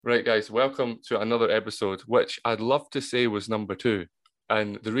Right, guys, welcome to another episode, which I'd love to say was number two.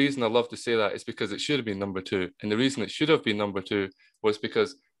 And the reason I love to say that is because it should have been number two. And the reason it should have been number two was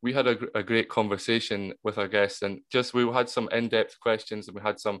because we had a great conversation with our guests, and just we had some in-depth questions, and we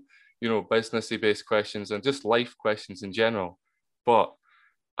had some, businessy based questions and just life questions in general. But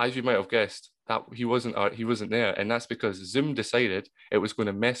as you might have guessed, that he wasn't there, and that's because Zoom decided it was going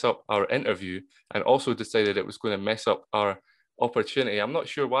to mess up our interview, and also decided it was going to mess up our opportunity. I'm not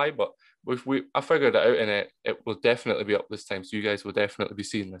sure why, but I figured it out, and it will definitely be up this time. So you guys will definitely be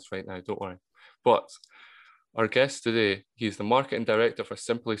seeing this right now. Don't worry. But our guest today, he's the marketing director for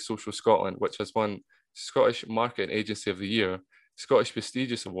Simply Social Scotland, which has won Scottish Marketing Agency of the Year, Scottish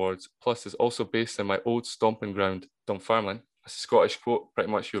prestigious awards, plus is also based in my old stomping ground, Dunfermline. That's a Scottish quote, pretty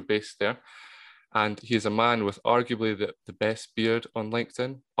much you're based there. And he is a man with arguably the best beard on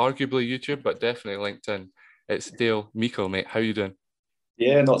LinkedIn, arguably YouTube, but definitely LinkedIn. It's Dale Meikle, mate. How you doing?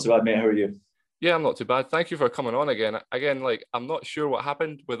 Yeah, not too bad, mate. How are you? Yeah, I'm not too bad. Thank you for coming on again. Again, like I'm not sure what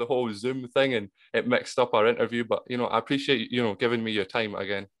happened with the whole Zoom thing and it mixed up our interview, but I appreciate giving me your time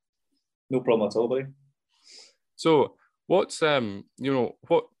again. No problem at all, buddy. So, what's what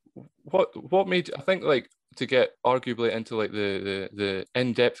made I think like to get arguably into like the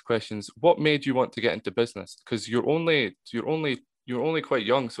in-depth questions, what made you want to get into business? Because you're only quite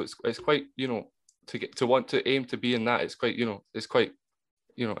young, so it's quite to want to aim to be in that. It's quite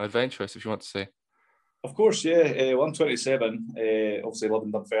adventurous, if you want to say. Of course, yeah. Well, I'm 27, obviously live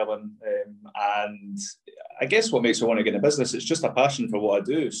in Dunfermline, and I guess what makes me want to get into business, it's just a passion for what I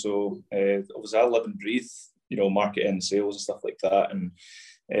do. So obviously I live and breathe, marketing, sales and stuff like that. And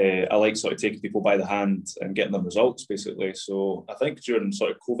I like sort of taking people by the hand and getting them results, basically. So I think during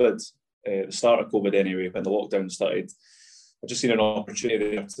sort of COVID, the start of COVID anyway, when the lockdown started, I just seen an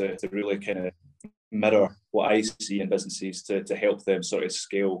opportunity there to really kind of mirror what I see in businesses to help them sort of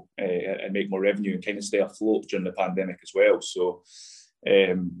scale and make more revenue and kind of stay afloat during the pandemic as well. So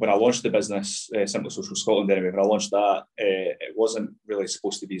when I launched the business, Simply Social Scotland anyway, when I launched that, it wasn't really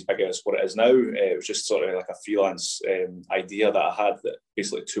supposed to be as big as what it is now. It was just sort of like a freelance idea that I had that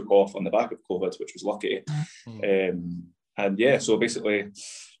basically took off on the back of COVID, which was lucky. And yeah, so basically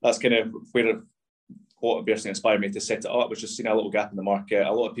that's kind of where what basically inspired me to set it up, was just seeing a little gap in the market.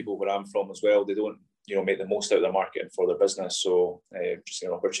 A lot of people where I'm from as well, they don't make the most out of their marketing for their business. So just seen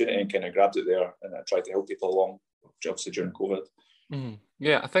an opportunity and kind of grabbed it there, and I tried to help people along, obviously during COVID.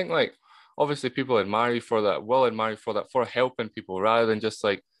 Yeah, I think like obviously people admire you for that, will admire you for that, for helping people rather than just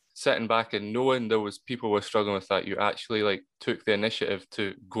like sitting back and knowing there was people were struggling with that. You actually like took the initiative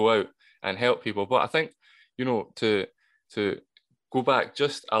to go out and help people. But I think to go back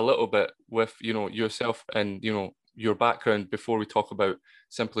just a little bit with yourself and your background before we talk about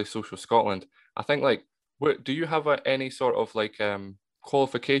Simply Social Scotland. I think like do you have any sort of like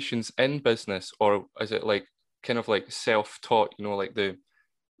qualifications in business, or is it like kind of like self-taught, like the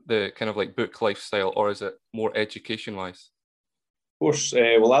kind of like book lifestyle, or is it more education wise? Of course.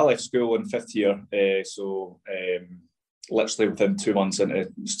 Well, I left school in fifth year, so literally within 2 months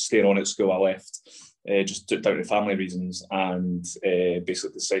into staying on at school, I left. Just down to family reasons, and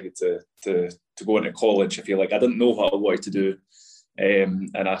basically decided to go into college. I feel like I didn't know what I wanted to do, and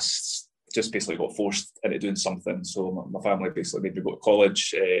I just basically got forced into doing something. So my family basically made me go to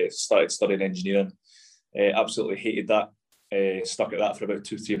college. Started studying engineering. Absolutely hated that. Stuck at that for about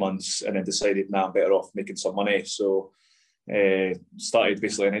 2-3 months, and then decided, nah, I'm better off making some money. So started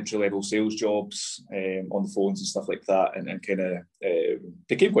basically an entry-level sales jobs on the phones and stuff like that, and kind of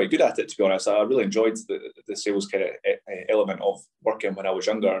became quite good at it, to be honest. I really enjoyed the sales kind of element of working when I was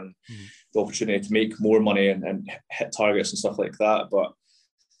younger, and the opportunity to make more money and hit targets and stuff like that. But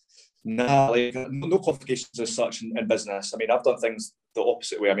like no qualifications as such in business. I mean, I've done things the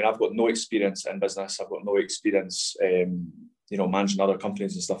opposite way. I mean, I've got no experience in business. I've got no experience managing other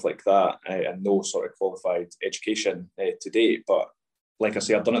companies and stuff like that, and no sort of qualified education to date. But like I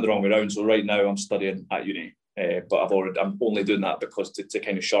say, I've done it the wrong way around. So right now I'm studying at uni, but I'm only doing that because to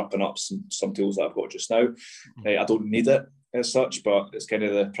kind of sharpen up some tools that I've got just now. I don't need it as such, but it's kind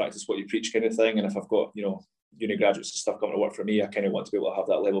of the practice what you preach kind of thing. And if I've got uni graduates and stuff coming to work for me, I kind of want to be able to have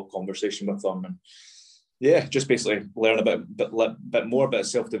that level of conversation with them, and yeah, just basically learn a bit more about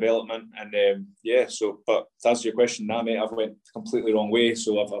self-development. And so, but to answer your question, nah, mate, I've went completely wrong way.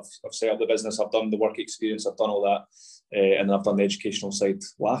 So I've set up the business, I've done the work experience, I've done all that, and then I've done the educational side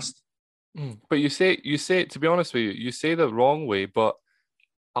last. But you say, to be honest with you, you say the wrong way, but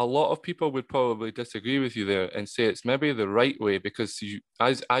a lot of people would probably disagree with you there and say it's maybe the right way, because you,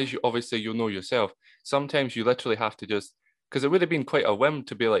 as you obviously you'll know yourself, sometimes you literally have to just, because it would have been quite a whim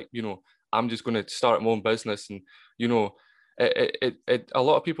to be like, I'm just going to start my own business, and a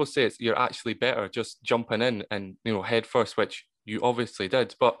lot of people say you're actually better just jumping in and, you know, head first, which you obviously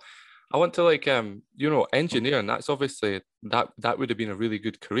did. But I want to like, you know, engineering, that's obviously that would have been a really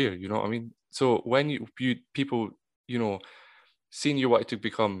good career, you know what I mean? So when you people, you know, seen you wanted to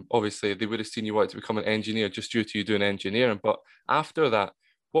become, obviously they would have seen you wanted to become an engineer just due to you doing engineering. But after that,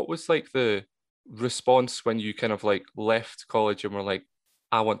 what was like the response when you kind of like left college and were like,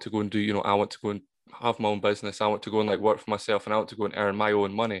 I want to go and do, you know, I want to go and have my own business. I want to go and like work for myself and I want to go and earn my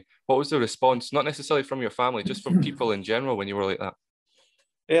own money. What was the response? Not necessarily from your family, just from people in general when you were like that?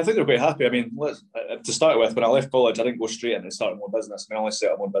 Yeah, I think they're quite happy. I mean, to start with, when I left college, I didn't go straight into starting my own business. I mean, I only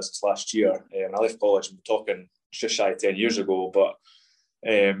set up my own business last year. When I left college, I'm talking just shy of 10 years ago. But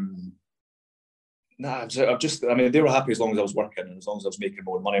I mean, they were happy as long as I was working and as long as I was making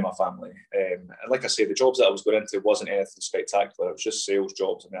more money in my family. And like I say, the jobs that I was going into wasn't anything spectacular. It was just sales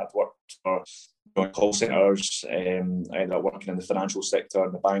jobs. I mean, I'd worked for call centres. I ended up working in the financial sector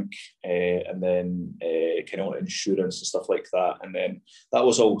in the bank, and then kind of insurance and stuff like that. And then that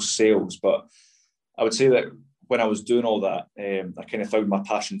was all sales. But I would say that when I was doing all that, I kind of found my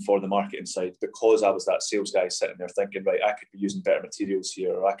passion for the marketing side because I was that sales guy sitting there thinking, right, I could be using better materials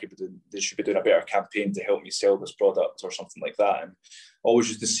here, or they should be doing a better campaign to help me sell this product or something like that. And always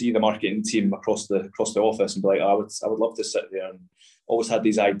used to see the marketing team across the office and be like, I would love to sit there, and always had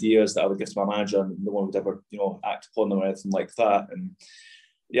these ideas that I would give to my manager, and no one would ever, you know, act upon them or anything like that. And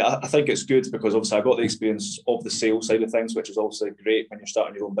yeah, I think it's good because obviously I got the experience of the sales side of things, which is also great when you're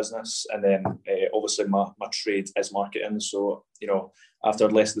starting your own business. And then obviously my trade is marketing. So, you know, after I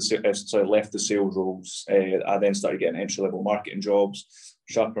left the sales roles, I then started getting entry-level marketing jobs,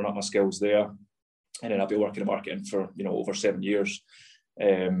 sharpening up my skills there. And then I've been working in marketing for, you know, over 7 years.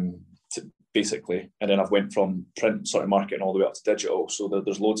 Basically, and then I've went from print sort of marketing all the way up to digital. So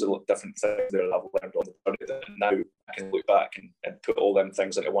there's loads of different things there that I've learned on the journey that now I can look back and put all them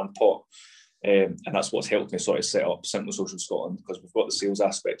things into one pot. And that's what's helped me sort of set up Simply Social Scotland, because we've got the sales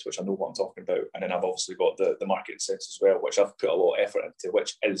aspect, which I know what I'm talking about, and then I've obviously got the marketing sense as well, which I've put a lot of effort into,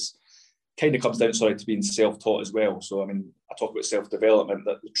 which is kind of comes down to being self-taught as well. So I mean, I talk about self-development,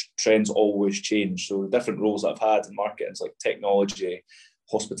 that the trends always change. So the different roles that I've had in marketing is like technology,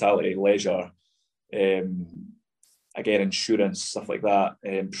 hospitality, leisure, again, insurance, stuff like that,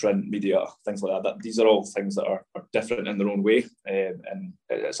 print, media, things like that. These are all things that are different in their own way, and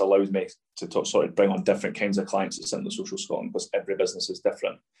it's allowed me to sort of bring on different kinds of clients at Simply Social Scotland, because every business is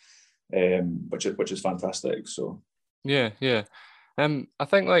different, which is fantastic. So yeah. I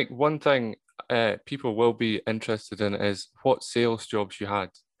think like one thing people will be interested in is what sales jobs you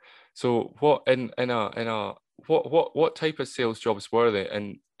had. So what in a what type of sales jobs were they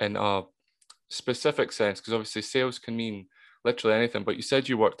in a specific sense? Because obviously sales can mean literally anything. But you said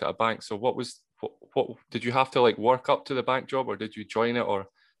you worked at a bank. So what did you have to like work up to the bank job, or did you join it, or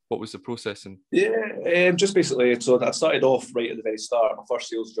what was the process? And just basically, so I started off right at the very start. My first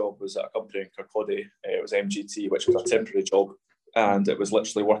sales job was at a company in Kirkcaldy. It was MGT, which was a temporary job, and it was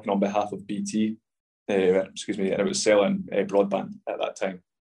literally working on behalf of BT. And it was selling broadband at that time.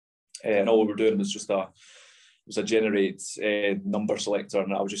 And all we were doing was just a generate number selector,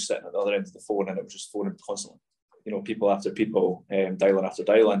 and I was just sitting at the other end of the phone, and it was just phoning constantly, you know, people after people, dialing after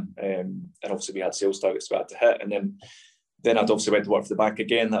dialing, and obviously we had sales targets we had to hit. And then I'd obviously went to work for the bank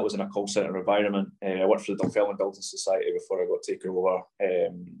again. That was in a call centre environment. I worked for the Dunfermline Building Society before I got taken over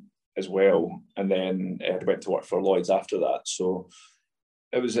as well, and then I went to work for Lloyd's after that. So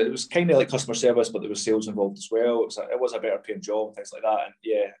it was kind of like customer service, but there was sales involved as well. It was a better paying job and things like that. And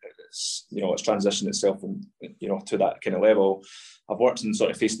yeah, it's transitioned itself and to that kind of level. I've worked in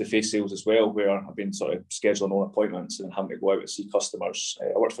sort of face-to-face sales as well, where I've been sort of scheduling all appointments and having to go out and see customers.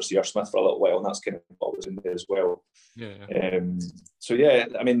 I worked for C.R. Smith for a little while, and that's kind of what I was in there as well. Yeah. So yeah,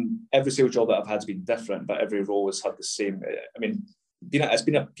 I mean, every sales job that I've had has been different, but every role has had the same. I mean, it's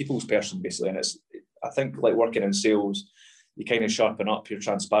been a people's person basically, and I think like working in sales, you kind of sharpen up your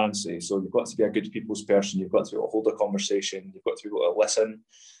transparency. So you've got to be a good people's person. You've got to be able to hold a conversation. You've got to be able to listen.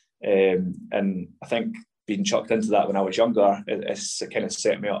 And I think being chucked into that when I was younger, it's kind of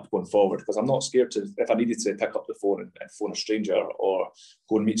set me up going forward, because I'm not scared to, if I needed to pick up the phone and phone a stranger or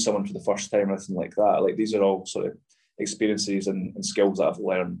go and meet someone for the first time or anything like that. Like, these are all sort of experiences and skills that I've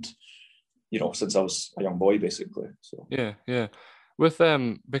learned, since I was a young boy, basically. So yeah. With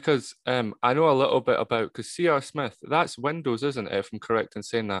because I know a little bit about, because C.R. Smith, that's Windows, isn't it? If I'm correct in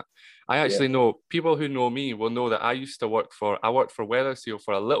saying that. I actually know people who know me will know that I worked for Weatherseal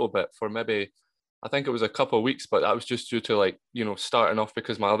for a little bit, for maybe, I think it was a couple of weeks, but that was just due to starting off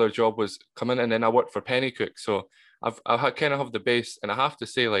because my other job was coming, and then I worked for Pennycook. So I kind of have the base, and I have to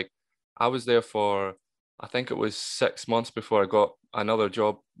say, I was there for I think it was 6 months before I got another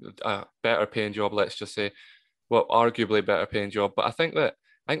job, a better paying job, let's just say, well, arguably better paying job. But I think that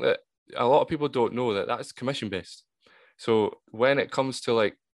a lot of people don't know that that's commission based. So when it comes to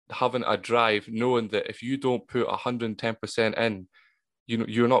like having a drive, knowing that if you don't put 110% in,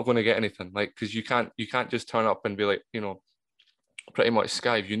 you're not going to get anything. Like, because you can't just turn up and be like, pretty much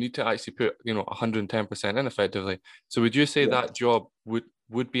skive. You need to actually put 110% in effectively. So would you say Yeah. that job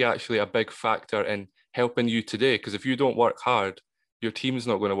would be actually a big factor in helping you today? Because if you don't work hard, your team's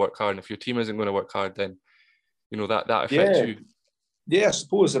not going to work hard, and if your team isn't going to work hard, then that affects Yeah. you. Yeah, I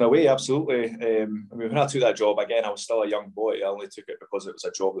suppose in a way, absolutely. I mean, when I took that job, again, I was still a young boy. I only took it because it was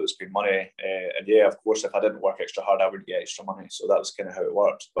a job that was paying money. And yeah, of course, if I didn't work extra hard, I wouldn't get extra money. So that was kind of how it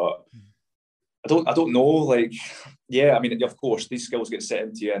worked. But I don't know. Like, yeah, I mean, of course, these skills get set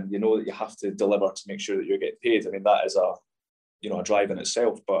into you, and you know that you have to deliver to make sure that you're getting paid. I mean, that is a drive in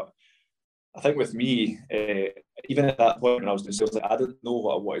itself. But I think with me, even at that point when I was doing sales, like, I didn't know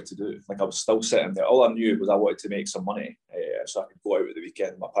what I wanted to do. Like, I was still sitting there. All I knew was I wanted to make some money, so I could go out at the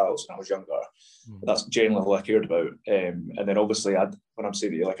weekend with my pals when I was younger. That's generally all I cared about. And then obviously, when I'm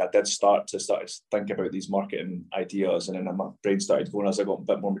saying to you, like, I did start to think about these marketing ideas, and then my brain started going as I got a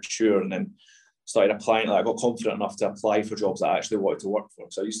bit more mature, and then started applying. Like, I got confident enough to apply for jobs that I actually wanted to work for.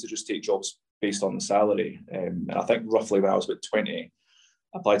 So I used to just take jobs based on the salary. And I think roughly when I was about 20,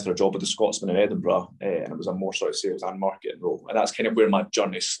 I applied for a job with the Scotsman in Edinburgh, and it was a more sort of sales and marketing role. And that's kind of where my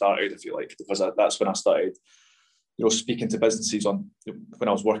journey started, if you like, because that's when I started, speaking to businesses when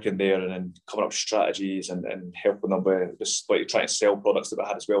I was working there, and then coming up with strategies and helping them with just like trying to sell products that I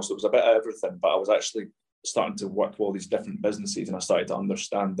had as well. So it was a bit of everything, but I was actually starting to work with all these different businesses, and I started to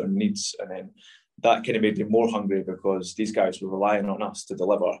understand their needs. And then that kind of made me more hungry because these guys were relying on us to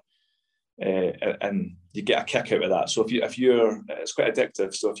deliver. And you get a kick out of that. So if you're, it's quite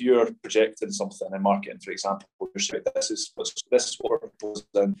addictive. So if you're projecting something in marketing, for example, you're saying, this is what we're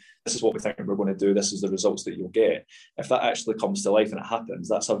proposing, this is what we think we're going to do, this is the results that you'll get. If that actually comes to life and it happens,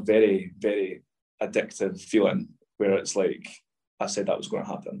 that's a very, very addictive feeling, where it's like, I said that was going to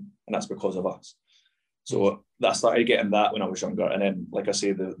happen, and that's because of us. So I started getting that when I was younger. And then, like I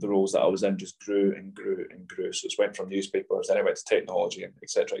say, the roles that I was in just grew and grew and grew. So it went from newspapers, then I went to technology, et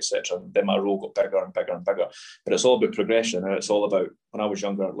cetera, et cetera. And then my role got bigger and bigger and bigger. But it's all about progression. And it's all about, when I was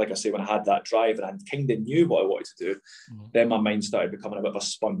younger, like I say, when I had that drive and I kind of knew what I wanted to do, then my mind started becoming a bit of a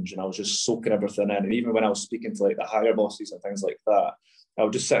sponge, and I was just soaking everything in. And even when I was speaking to like the higher bosses and things like that, I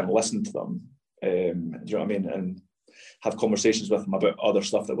would just sit and listen to them. Do you know what I mean? And have conversations with them about other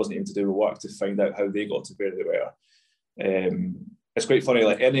stuff that wasn't even to do with work, to find out how they got to where they were. It's quite funny,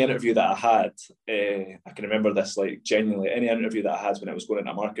 like any interview that I had, I can remember this, like genuinely, any interview that I had when I was going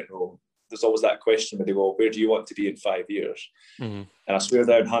into a marketing role, there's always that question where they go, where do you want to be in 5 years? And I swear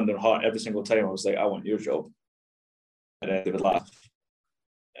down, hand on heart, every single time I was like, I want your job. And they would laugh.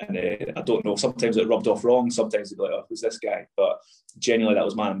 And I don't know, sometimes it rubbed off wrong, sometimes they'd be like, oh, who's this guy? But genuinely, that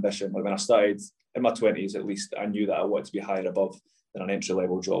was my ambition. Like when I started, in my 20s at least, I knew that I wanted to be higher above than an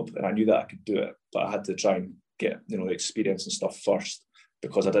entry-level job, and I knew that I could do it, but I had to try and get the experience and stuff first,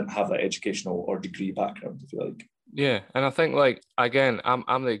 because I didn't have that educational or degree background, if you like. Yeah, and I think, like, again,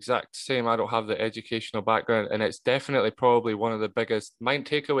 I'm the exact same. I don't have the educational background, and it's definitely probably one of the biggest. Might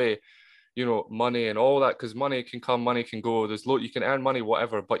take away, money and all that, because money can come, money can go. You can earn money,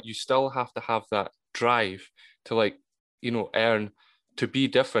 whatever, but you still have to have that drive to, like, earn, to be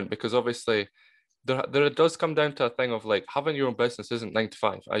different, because obviously there does come down to a thing of like having your own business isn't 9 to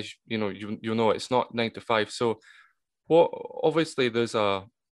 5, as it's not 9 to 5. So what, obviously there's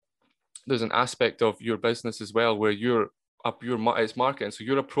an aspect of your business as well where it's marketing, so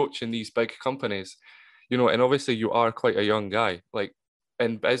you're approaching these big companies, and obviously you are quite a young guy. Like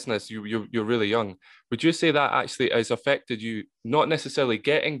in business, you're really young. Would you say that actually has affected you, not necessarily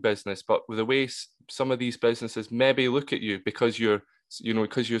getting business, but with the way some of these businesses maybe look at you because you're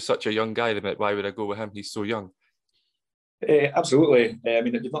such a young guy? They're like, why would I go with him? He's so young. Absolutely. I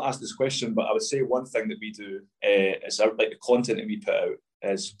mean, you've not asked this question, but I would say one thing that we do is like the content that we put out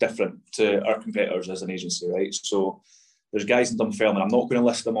is different to our competitors as an agency, right? So there's guys in Dunfermline, I'm not going to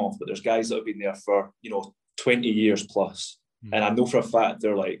list them off, but there's guys that have been there for 20 years plus, and I know for a fact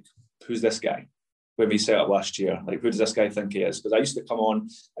they're like, who's this guy? When we set up last year, like, who does this guy think he is? Because I used to come on,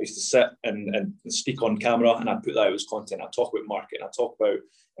 I used to sit and speak on camera, and I'd put that out as content. I'd talk about marketing, I'd talk about,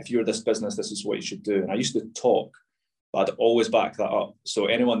 if you're this business, this is what you should do. And I used to talk, but I'd always back that up. So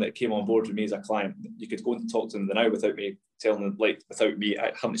anyone that came on board with me as a client, you could go and talk to them now without me telling them, like, without me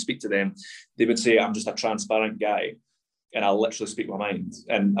having to speak to them. They would say, I'm just a transparent guy, and I'll literally speak my mind.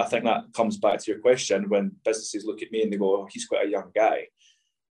 And I think that comes back to your question, when businesses look at me and they go, oh, he's quite a young guy.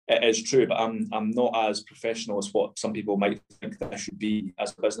 It is true, but I'm not as professional as what some people might think that I should be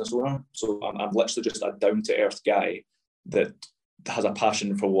as a business owner. So I'm literally just a down to earth guy that has a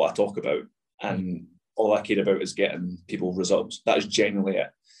passion for what I talk about, and all I care about is getting people results. That is genuinely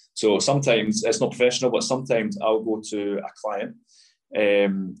it. So sometimes it's not professional, but sometimes I'll go to a client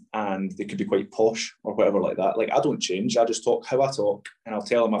and they could be quite posh or whatever like that. Like, I don't change. I just talk how I talk, and I'll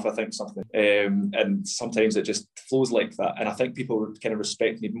tell them if I think something. And sometimes it just flows like that. And I think people kind of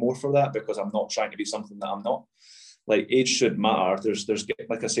respect me more for that, because I'm not trying to be something that I'm not. Like, age shouldn't matter. There's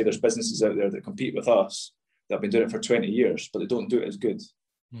like I say, there's businesses out there that compete with us that have been doing it for 20 years, but they don't do it as good.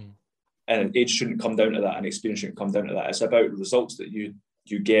 And age shouldn't come down to that, and experience shouldn't come down to that. It's about results that you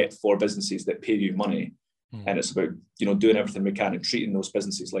get for businesses that pay you money. And it's about, doing everything we can and treating those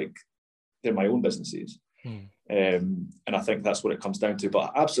businesses like they're my own businesses. And I think that's what it comes down to.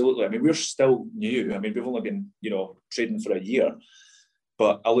 But absolutely, I mean, we're still new. I mean, we've only been, trading for a year.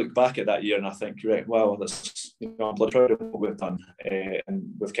 But I look back at that year and I think, right, wow, that's, I'm bloody proud of what we've done.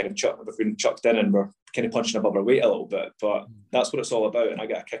 And we've been chucked in, and we're kind of punching above our weight a little bit. But that's what it's all about. And I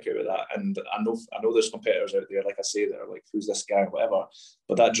get a kick out of that. And I know there's competitors out there, like I say, that are like, who's this guy, whatever.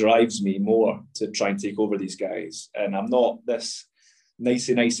 But that drives me more to try and take over these guys. And I'm not this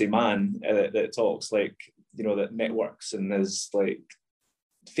nicey man that talks like, that networks and is like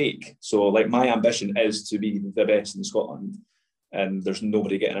fake. So like, my ambition is to be the best in Scotland. And there's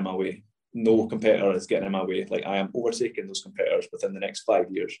nobody getting in my way. No competitor is getting in my way. Like, I am overtaking those competitors within the next 5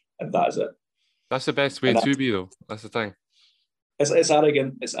 years, and that is it. That's the best way to be, though. That's the thing. It's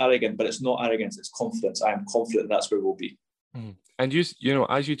arrogant. It's arrogant, but it's not arrogance. It's confidence. I am confident that's where we'll be. And you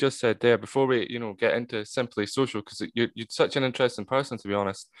as you just said there, before we get into Simply Social, because you're such an interesting person, to be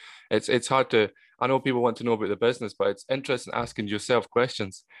honest. It's hard to. I know people want to know about the business, but it's interesting asking yourself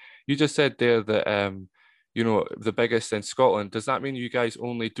questions. You just said there that the biggest in Scotland. Does that mean you guys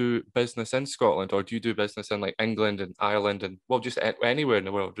only do business in Scotland, or do you do business in like England and Ireland and, well, just anywhere in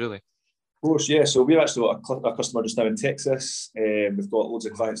the world, really? Of course, yeah. So we've actually got a customer just now in Texas. We've got loads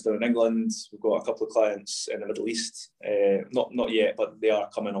of clients down in England. We've got a couple of clients in the Middle East. Not yet, but they are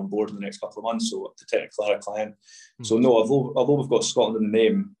coming on board in the next couple of months. So to technically our client. So no, although we've got Scotland in the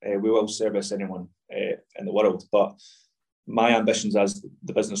name, we will service anyone in the world. But my ambitions as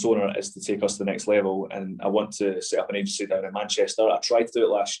the business owner is to take us to the next level, and I want to set up an agency down in Manchester. I tried to do it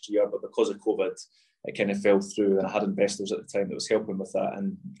last year, but because of COVID, it kind of fell through, and I had investors at the time that was helping with that,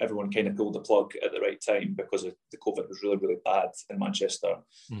 and everyone kind of pulled the plug at the right time because of the COVID was really, really bad in Manchester,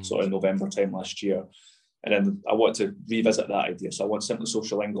 sort of in November time last year. And then I want to revisit that idea. So I want Simply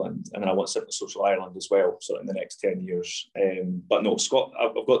Social England, and then I want Simply Social Ireland as well, sort of in the next 10 years. But no,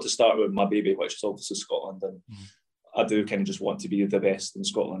 I've got to start with my baby, which is obviously Scotland, and I do kind of just want to be the best in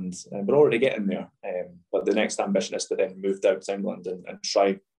Scotland. We're already getting there. But the next ambition is to then move down to England and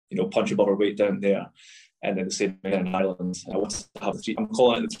try, punch above our weight down there. And then the same in Ireland. I want to have I'm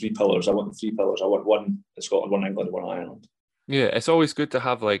calling it the 3 pillars. I want the 3 pillars. I want one in Scotland, one in England, one in Ireland. Yeah, it's always good to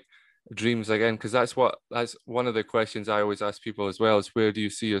have like dreams again, because that's one of the questions I always ask people as well, is where do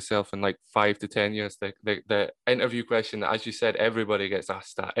you see yourself in like 5 to 10 years? The interview question that, as you said, everybody gets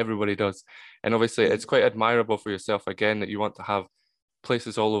asked that. Everybody does. And obviously it's quite admirable for yourself again that you want to have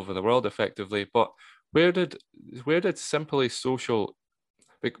places all over the world effectively. But where did Simply Social,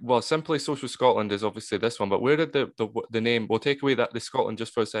 well, Simply Social Scotland is obviously this one, but where did the name, we'll take away the Scotland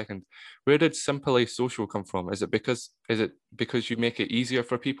just for a second, where did Simply Social come from? Is it because you make it easier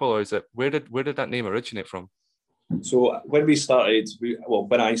for people, or is it, where did that name originate from? So when we started,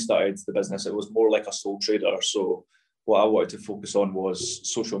 when I started the business, it was more like a sole trader. So what I wanted to focus on was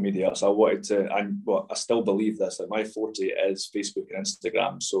social media. So I wanted to, I still believe this, that my forte is Facebook and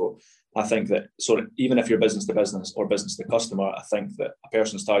Instagram. So I think that even if you're business to business or business to customer, I think that a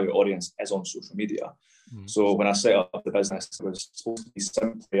person's target audience is on social media. So when I set up the business, it was supposed to be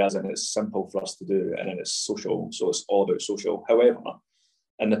simply, as in it's simple for us to do, and then it's social. So it's all about social. However,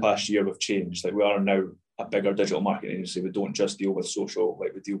 in the past year, we've changed. Like, we are now a bigger digital marketing agency. We don't just deal with social,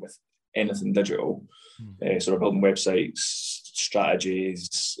 like we deal with anything digital. So we're building websites,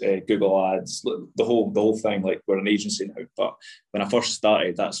 strategies, Google ads, the whole thing. Like, we're an agency now. But when I first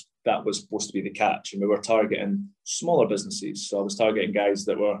started, that was supposed to be the catch, and we were targeting smaller businesses. So I was targeting guys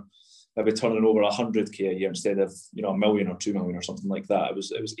that were maybe turning over 100K a year instead of $1 million or 2 million or something like that. It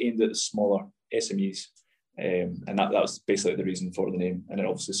was aimed at the smaller SMEs, and that was basically the reason for the name. And then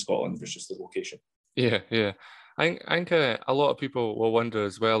obviously Scotland was just the location. Yeah. I think a lot of people will wonder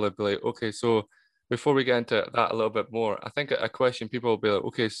as well. They'll be like, okay, so before we get into that a little bit more, I think a question people will be like,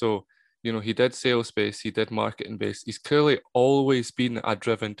 okay, so he did sales based, he did marketing based. He's clearly always been a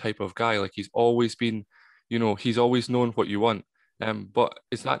driven type of guy. Like, he's always been, he's always known what you want. But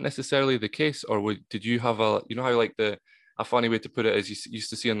is that necessarily the case, or did you have you know how like a funny way to put it is you used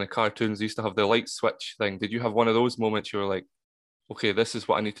to see in the cartoons, they used to have the light switch thing. Did you have one of those moments you were like, okay, this is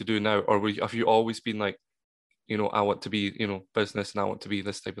what I need to do now? Or have you always been like, you know, I want to be, you know, business and I want to be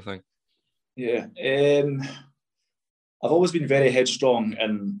this type of thing? Yeah. I've always been very headstrong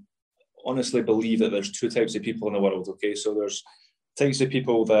and honestly believe that there's two types of people in the world. Okay, so there's types of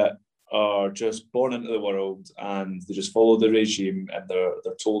people that are just born into the world and they just follow the regime and they're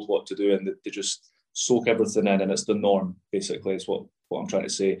told what to do and they just soak everything in and it's the norm. Basically, is what I'm trying to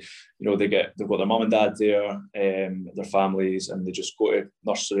say. You know, they've got their mum and dad there, their families, and they just go to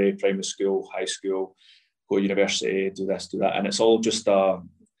nursery, primary school, high school, go to university, do this, do that, and it's all just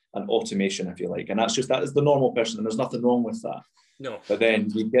an automation, if you like, and that is the normal person, and there's nothing wrong with that. No. But then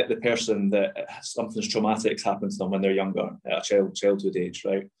you get the person that something's traumatic happens to them when they're younger, at a childhood age,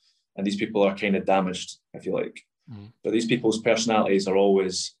 right? And these people are kind of damaged, if you like. Mm. But these people's personalities are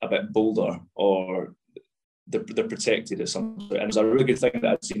always a bit bolder, or they're protected at some point. And it was a really good thing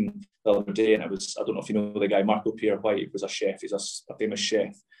that I'd seen the other day, and it was, I don't know if you know the guy, Marco Pierre White. He was a chef. He's a famous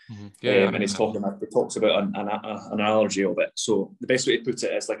chef. Mm-hmm. Yeah, and he talks about an analogy of it. So the best way to put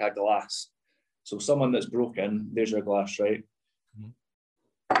it is like a glass. So someone that's broken, there's your glass, right?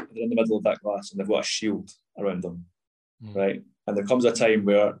 Mm-hmm. They're in the middle of that glass and they've got a shield around them, mm-hmm. right? And there comes a time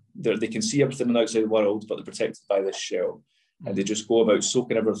where they can see everything on the outside world, but they're protected by this shell. Mm-hmm. And they just go about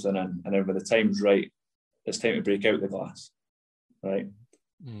soaking everything in. And then when the time's right, it's time to break out the glass, right?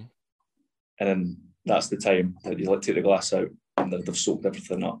 Mm-hmm. And then that's the time that you take the glass out and they've soaked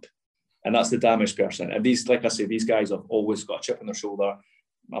everything up. And that's the damaged person. And these, like I say, these guys have always got a chip on their shoulder.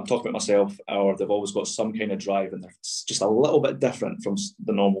 I'm talking about myself, or they've always got some kind of drive and they're just a little bit different from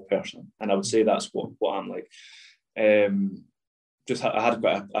the normal person. And I would say that's what I'm like. I had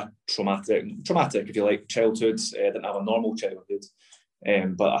quite a traumatic, if you like, childhood. I didn't have a normal childhood.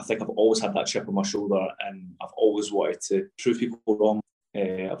 But I think I've always had that chip on my shoulder and I've always wanted to prove people wrong.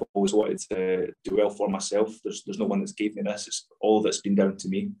 I've always wanted to do well for myself. There's no one that's gave me this. It's all of it's been down to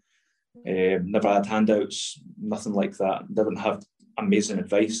me. Never had handouts, nothing like that. Didn't have amazing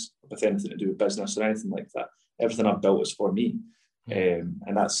advice with anything to do with business or anything like that. Everything I've built is for me. And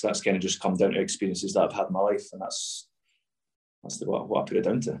that's kind of just come down to experiences that I've had in my life. And that's what I put it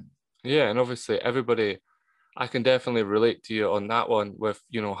down to. Yeah, and obviously everybody, I can definitely relate to you on that one with,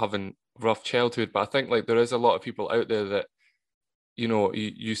 you know, having rough childhood. But I think like there is a lot of people out there that, you know,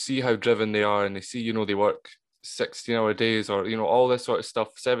 you see how driven they are and they see, you know, they work 16-hour days or, you know, all this sort of stuff,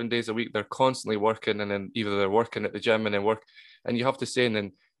 7 days a week, they're constantly working, and then either they're working at the gym and then work, and you have to say, and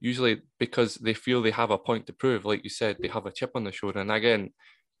then usually because they feel they have a point to prove, like you said, they have a chip on their shoulder. And again,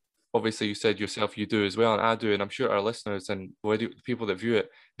 obviously you said yourself, you do as well, and I do, and I'm sure our listeners and the people that view it,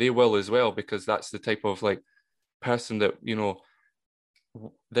 they will as well, because that's the type of like person that, you know,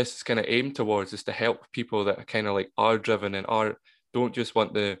 this is kind of aimed towards, is to help people that are kind of like are driven and don't just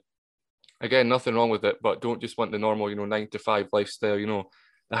want again, nothing wrong with it, but don't just want the normal, you know, 9 to 5 lifestyle, you know,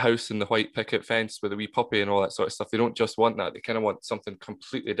 the house and the white picket fence with a wee puppy and all that sort of stuff. They don't just want that. They kind of want something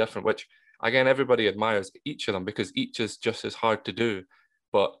completely different, which again, everybody admires each of them because each is just as hard to do,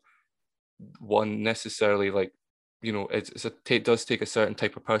 but one necessarily, like, you know, it does take a certain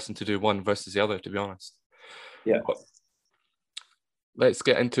type of person to do one versus the other, to be honest. Yeah. But let's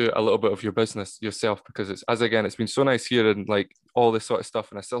get into a little bit of your business yourself, because it's been so nice hearing like all this sort of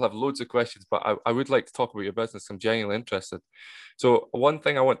stuff, and I still have loads of questions, but I would like to talk about your business. I'm genuinely interested. So one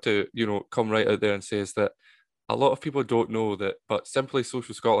thing I want to, you know, come right out there and say is that a lot of people don't know that, but Simply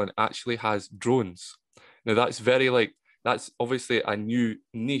Social Scotland actually has drones. Now that's obviously a new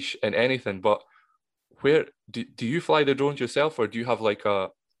niche in anything, but where do you fly the drones yourself, or do you have like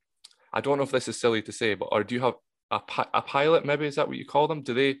I don't know if this is silly to say, or do you have a pilot, maybe? Is that what you call them?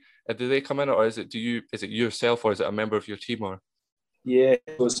 Do they come in, or is it yourself, or is it a member of your team? Or yeah,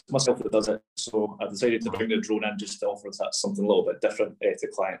 so it's myself that does it. So I decided to bring the drone in just to offer that something a little bit different to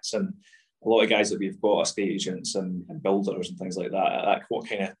clients. And a lot of guys that we've got, estate agents and builders and things like that, that's what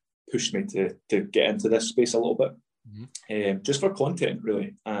kind of pushed me to get into this space a little bit. Mm-hmm. Just for content,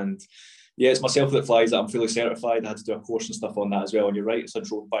 really. And yeah, it's myself that flies it. I'm fully certified. I had to do a course and stuff on that as well. And you're right, it's a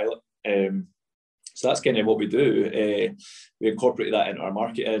drone pilot. So that's kind of what we do. We incorporate that into our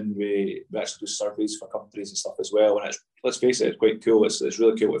marketing. We actually do surveys for companies and stuff as well. And let's face it, it's quite cool. It's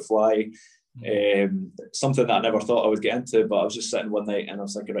really cool to fly. Something that I never thought I would get into, but I was just sitting one night and I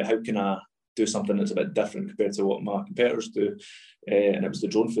was thinking, right, how can I do something that's a bit different compared to what my competitors do? And it was the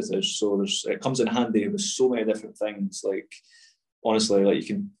drone footage. So it comes in handy with so many different things. Like, honestly, like you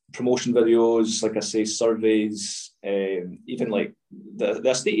can promotion videos, like I say, surveys, even like the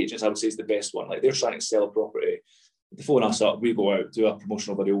estate agents, I would say, is the best one. Like they're trying to sell a property they phone us up, we go out, do a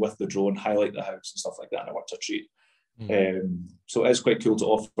promotional video with the drone, highlight the house and stuff like that, and it worked a treat. So it's quite cool to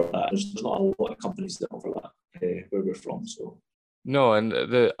offer that. There's not a lot of companies that offer that where we're from. So no, and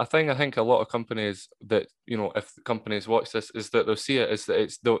I think a lot of companies that, you know, if companies watch this, is that they'll see it is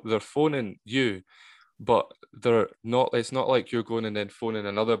that they're phoning you, but they're not. It's not like you're going and then phoning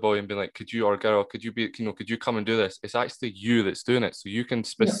another boy and being like, "Could you, or girl, could you come and do this?" It's actually you that's doing it, so you can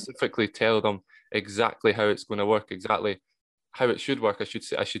specifically tell them exactly how it's going to work, exactly how it should work. I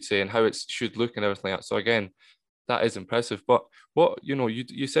should say, and how it should look and everything like that. So again, that is impressive. But what, you know,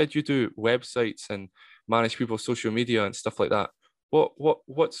 you said you do websites and manage people's social media and stuff like that. What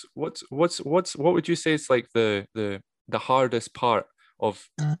would you say is like the hardest part of?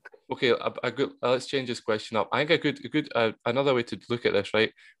 Okay, a good. Let's change this question up. I think a good another way to look at this,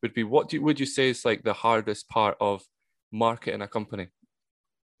 right, would be would you say is like the hardest part of marketing a company?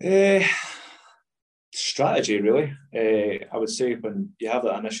 Strategy, really. I would say when you have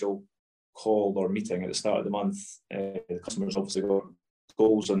that initial call or meeting at the start of the month, the customers obviously got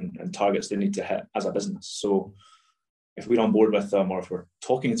goals and targets they need to hit as a business. So if we're on board with them, or if we're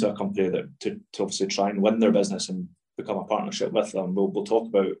talking to a company that to obviously try and win their business and become a partnership with them, we'll talk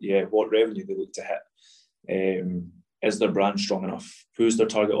about what revenue they look to hit. Is their brand strong enough? Who's their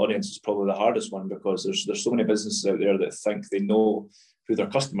target audience? Is probably the hardest one, because there's so many businesses out there that think they know who their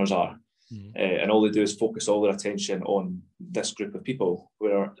customers are. And all they do is focus all their attention on this group of people,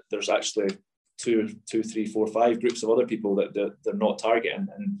 where there's actually two, three, four, five groups of other people that they're not targeting.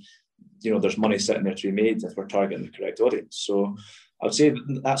 And, you know, there's money sitting there to be made if we're targeting the correct audience. So I would say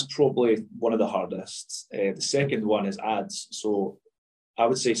that's probably one of the hardest. The second one is ads. So I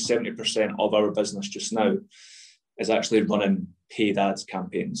would say 70% of our business just now is actually running paid ads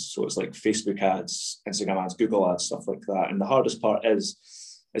campaigns. So it's like Facebook ads, Instagram ads, Google ads, stuff like that. And the hardest part is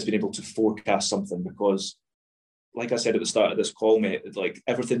being able to forecast something, because like I said at the start of this call, mate, like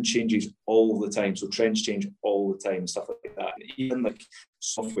everything changes all the time. So trends change all the time and stuff like that. And even like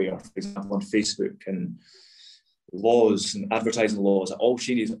software, for example, on Facebook, and laws and advertising laws, it all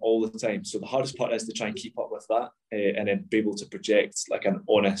changes all the time. So the hardest part is to try and keep up with that, and then be able to project like an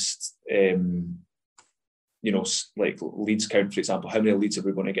honest, you know, like leads count, for example. How many leads are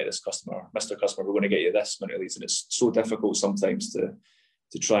we going to get this customer? Mr. Customer, we're going to get you this many leads. And it's so difficult sometimes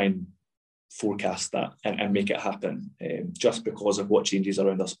to try and forecast that and make it happen, just because of what changes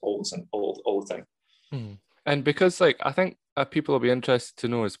around us all the time. And because, like, I think people will be interested to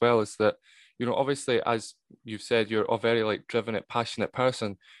know as well is that, you know, obviously, as you've said, you're a very like driven, passionate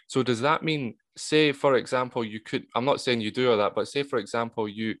person. So does that mean, say, for example, I'm not saying you do all that, but say, for example,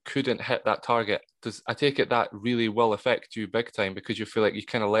 you couldn't hit that target. I take it that really will affect you big time, because you feel like you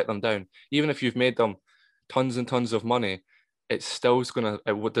kind of let them down, even if you've made them tons and tons of money? It's still going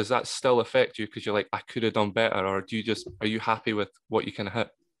to, does that still affect you because you're like, I could have done better? Or are you happy with what you kind of hit?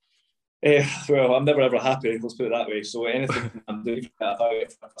 Well, I'm never ever happy, let's put it that way. So anything I'm doing,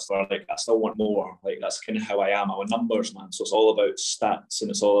 like, I still want more. Like, that's kind of how I am. I'm a numbers man. So it's all about stats,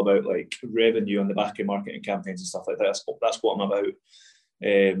 and it's all about like revenue on the back of marketing campaigns and stuff like that. That's what I'm about.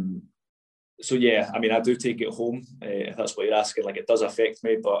 So yeah, I mean, I do take it home, if that's what you're asking. Like, it does affect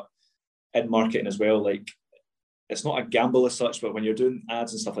me, but in marketing as well, like, it's not a gamble as such, but when you're doing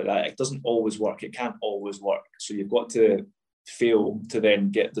ads and stuff like that, it doesn't always work. It can't always work. So you've got to fail to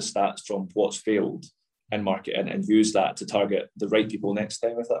then get the stats from what's failed in marketing and use that to target the right people next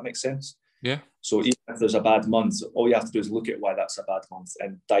time, if that makes sense. Yeah. So even if there's a bad month, all you have to do is look at why that's a bad month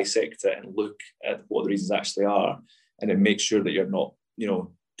and dissect it and look at what the reasons actually are, and then make sure that you're not, you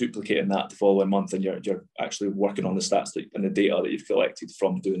know, duplicating that the following month, and you're actually working on the stats and the data that you've collected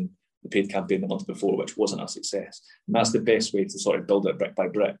from doing the paid campaign the month before, which wasn't a success. And that's the best way to sort of build it brick by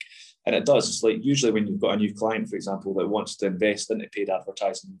brick. And it does. It's like, usually when you've got a new client, for example, that wants to invest into paid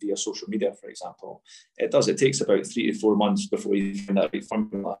advertising via social media, for example, it takes about 3 to 4 months before you find that right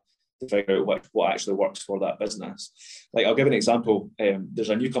formula to figure out what actually works for that business. Like, I'll give an example. There's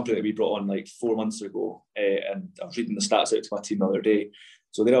a new company that we brought on like 4 months ago, and I was reading the stats out to my team the other day.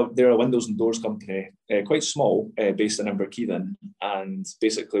 So they're a windows and doors company, quite small, based in Inverkeithing. And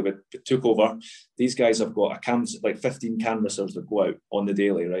basically, we took over. These guys have got like 15 canvassers that go out on the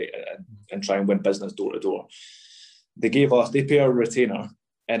daily, right, and try and win business door to door. They pay our retainer,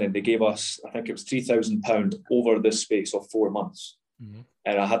 and then they gave us, I think it was £3,000 over the space of 4 months. Mm-hmm.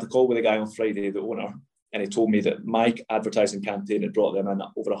 And I had the call with the guy on Friday, the owner, and he told me that my advertising campaign had brought them in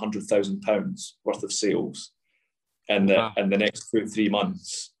over £100,000 worth of sales. And the next 2 or 3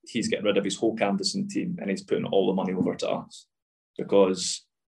 months, he's getting rid of his whole canvassing team, and he's putting all the money over to us, because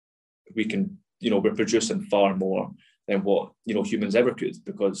we can, you know, we're producing far more than what humans ever could,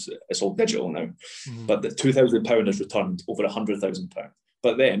 because it's all digital now. Mm-hmm. But the £2,000 is returned over £100,000.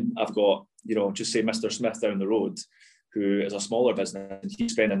 But then I've got just say Mr. Smith down the road, who is a smaller business, and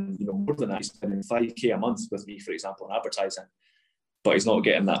he's spending more than that. He's spending £5,000 a month with me, for example, on advertising, but he's not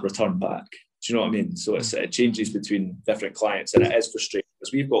getting that return back. Do you know what I mean? So it changes between different clients, and it is frustrating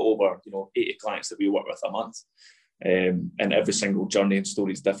because we've got over 80 clients that we work with a month, and every single journey and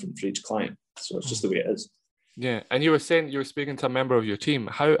story is different for each client. So it's just the way it is. Yeah, and you were saying you were speaking to a member of your team.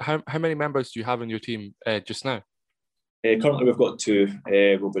 How many members do you have in your team just now? Currently, we've got 2.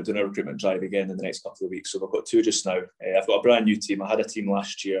 We'll be doing a recruitment drive again in the next couple of weeks. So we've got 2 just now. I've got a brand new team. I had a team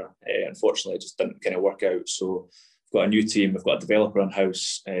last year. Unfortunately, it just didn't kind of work out. So we've got a new team. We've got a developer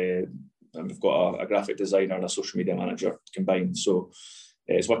in-house, and we've got a graphic designer and a social media manager combined. So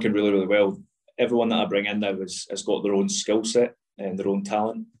it's working really, really well. Everyone that I bring in now has got their own skill set and their own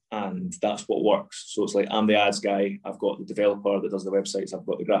talent, and that's what works. So it's like, I'm the ads guy, I've got the developer that does the websites, I've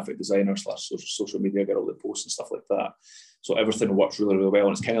got the graphic designer / social media, get all the posts and stuff like that. So everything works really, really well,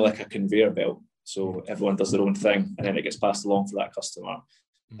 and it's kind of like a conveyor belt. So everyone does their own thing, and then it gets passed along for that customer.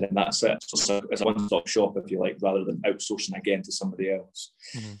 And then that's it. So it's a one-stop shop, if you like, rather than outsourcing again to somebody else.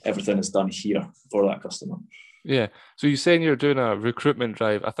 Everything is done here for that customer. Yeah. So you're saying you're doing a recruitment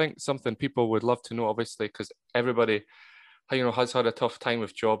drive. I think something people would love to know, obviously, because everybody, has had a tough time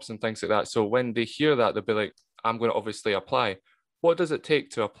with jobs and things like that. So when they hear that, they'll be like, I'm going to obviously apply. What does it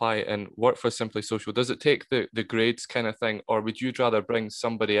take to apply and work for Simply Social? Does it take the grades kind of thing, or would you rather bring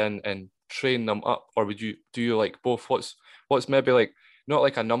somebody in and train them up, or do you like both? What's maybe like, not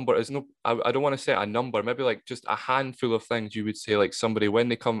like a number, I don't want to say a number, maybe like just a handful of things you would say, like somebody when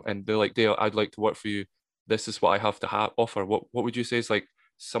they come and they're like, Dale, I'd like to work for you, this is what I have to offer. What would you say is like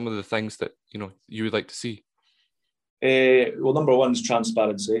some of the things that you would like to see? Well, number one is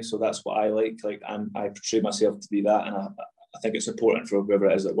transparency. So that's what I like. I portray myself to be that, and I think it's important for whoever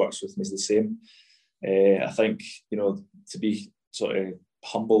it is that works with me is the same. I think to be sort of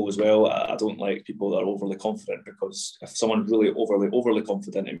humble as well. I don't like people that are overly confident, because if someone's really overly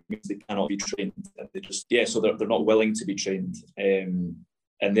confident, it means they cannot be trained. So they're not willing to be trained.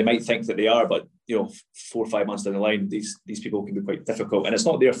 And they might think that they are, but 4 or 5 months down the line, these people can be quite difficult. And it's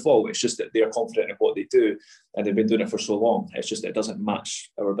not their fault. It's just that they're confident in what they do, and they've been doing it for so long. It's just that it doesn't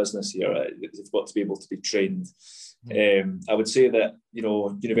match our business here. They've got to be able to be trained. I would say that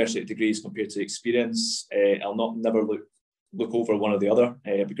university degrees compared to experience, I'll never look over one or the other.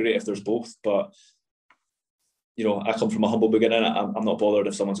 It'd be great if there's both, but I come from a humble beginning. I'm not bothered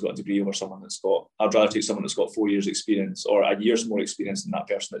if someone's got a degree over someone I'd rather take someone that's got 4 years experience or a year's more experience than that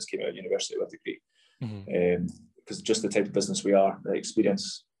person that's came out of university with a degree. Because just the type of business we are, the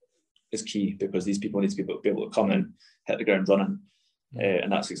experience is key, because these people need to be able to come in, hit the ground running.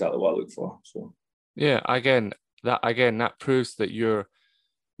 And that's exactly what I look for. So yeah, that proves that you're,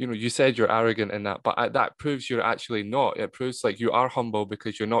 you said you're arrogant in that, but that proves you're actually not. It proves like you are humble,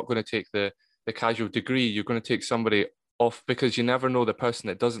 because you're not going to take the casual degree. You're going to take somebody off, because you never know the person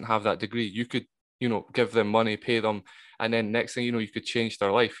that doesn't have that degree. You could, give them money, pay them, and then next thing you could change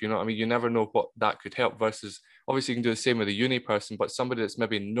their life. You know what I mean? You never know what that could help, versus obviously you can do the same with a uni person, but somebody that's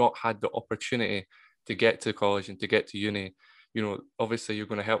maybe not had the opportunity to get to college and to get to uni, obviously you're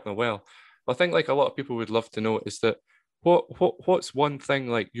going to help them well. I think like a lot of people would love to know is that what's one thing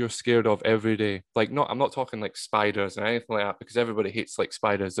like you're scared of every day? Like, I'm not talking like spiders or anything like that, because everybody hates like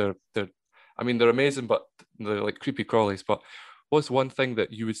spiders. They're amazing, but they're like creepy crawlies. But what's one thing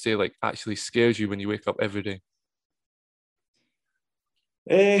that you would say like actually scares you when you wake up every day?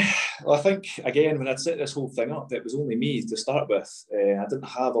 Well, I think again, when I'd set this whole thing up, it was only me to start with. I didn't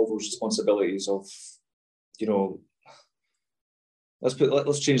have all those responsibilities of,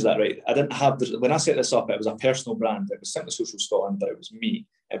 let's change that, right? I didn't have when I set this up, it was a personal brand. It was Simply Social Scotland, but it was me,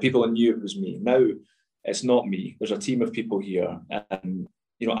 and people knew it was me. Now it's not me. There's a team of people here, and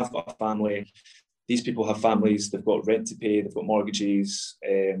I've got a family. These people have families. They've got rent to pay. They've got mortgages,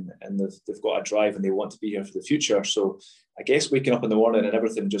 and they've got a drive, and they want to be here for the future. So I guess waking up in the morning and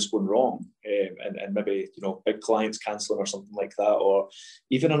everything just going wrong, and maybe big clients cancelling or something like that, or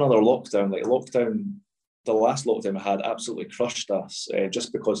even another lockdown. The last lockdown I had absolutely crushed us,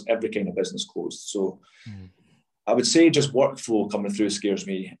 just because every kind of business closed. So I would say just workflow coming through scares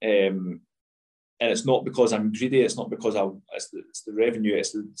me. And it's not because I'm greedy. It's not because it's the revenue.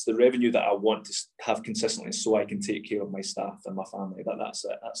 It's the revenue that I want to have consistently, so I can take care of my staff and my family. That's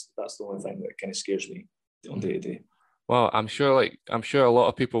it. That's the only thing that kind of scares me on day to day. Well, I'm sure a lot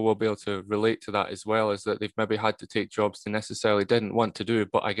of people will be able to relate to that as well, is that they've maybe had to take jobs they necessarily didn't want to do,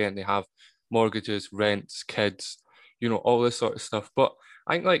 but again, they have mortgages, rents, kids, all this sort of stuff. But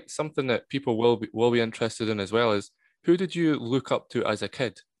I think like something that people will be interested in as well is, who did you look up to as a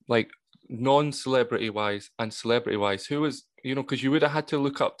kid? Like non-celebrity wise and celebrity wise, who was, because you would have had to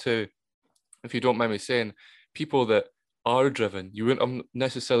look up to, if you don't mind me saying, people that are driven. You wouldn't have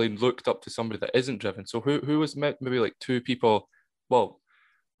necessarily looked up to somebody that isn't driven. So who was maybe like two people, well,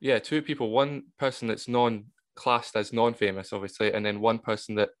 yeah, two people, one person that's classed as non-famous, obviously, and then one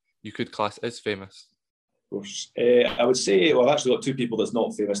person that you could class as famous. Of course. I would say, well, I've actually got two people that's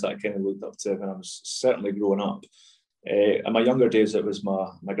not famous that I kind of looked up to when I was certainly growing up. In my younger days, it was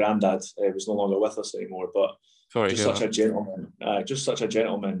my granddad. He was no longer with us anymore, but just such a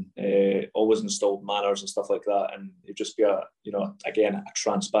gentleman. Always installed manners and stuff like that, and he'd just be a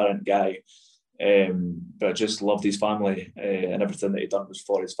transparent guy. But I just loved his family, and everything that he'd done was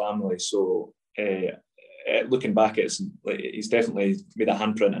for his family. So looking back, he's definitely made a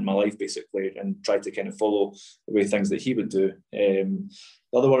handprint in my life, basically, and tried to kind of follow the way things that he would do.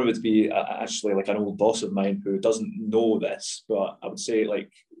 The other one would be actually like an old boss of mine who doesn't know this, but I would say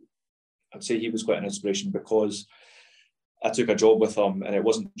he was quite an inspiration because I took a job with him, and it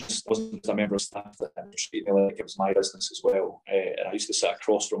wasn't just a member of staff that treated me like it was my business as well. And I used to sit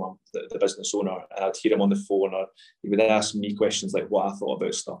across from him, the business owner, and I'd hear him on the phone, or he would ask me questions like what I thought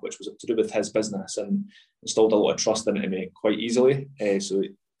about stuff, which was to do with his business, and installed a lot of trust into me quite easily.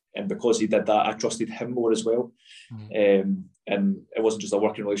 And because he did that, I trusted him more as well. Mm-hmm. And it wasn't just a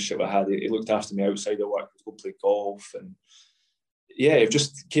working relationship I had. He looked after me outside of work. We'd go play golf, and yeah, it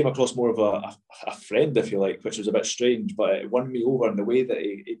just came across more of a friend, if you like, which was a bit strange, but it won me over in the way that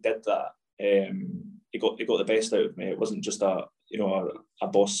he did that. He got the best out of me. It wasn't just a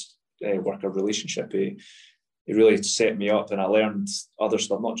boss worker relationship. He really set me up, and I learned other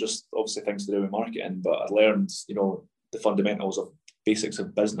stuff, not just obviously things to do with marketing, but I learned the fundamentals of basics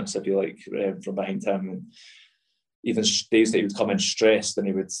of business, if you like, from behind him. And even days that he would come in stressed, and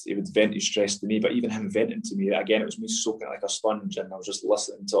he would vent his stress to me, but even him venting to me, again, it was me soaking it like a sponge, and I was just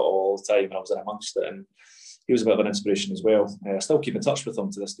listening to it all the time, and I was in amongst it. And he was a bit of an inspiration as well. I still keep in touch with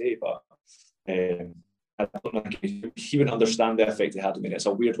him to this day, but I don't think he wouldn't understand the effect he had on me. It's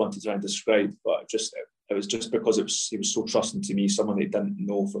a weird one to try and describe, but it was just because he was so trusting to me, someone they didn't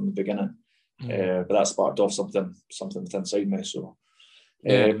know from the beginning. But that sparked off something within inside me. So.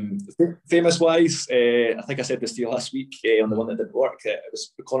 Yeah. Famous wise, I think I said this to you last week on the one that didn't work. It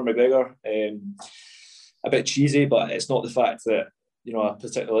was Conor McGregor. A bit cheesy, but it's not the fact that I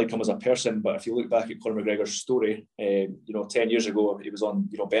particularly like him as a person. But if you look back at Conor McGregor's story, 10 years ago he was on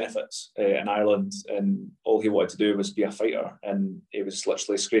benefits in Ireland, and all he wanted to do was be a fighter, and he was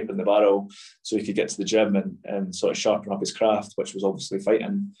literally scraping the barrel so he could get to the gym and sort of sharpen up his craft, which was obviously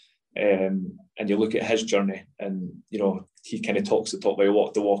fighting. And you look at his journey, and he kind of talks the talk, but he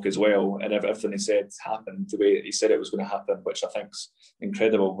walked the walk as well, and everything he said happened the way he said it was going to happen, which I think's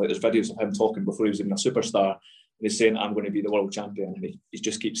incredible. Like, there's videos of him talking before he was even a superstar, and he's saying, I'm going to be the world champion, and he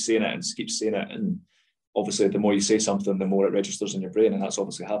just keeps saying it and keeps saying it, and obviously the more you say something, the more it registers in your brain, and that's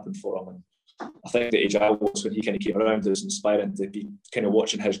obviously happened for him. And I think the age I was when he kind of came around, it was inspiring to be kind of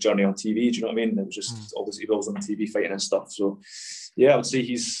watching his journey on TV. Do you know what I mean? It was just obviously he was on TV fighting and stuff. So yeah, I would say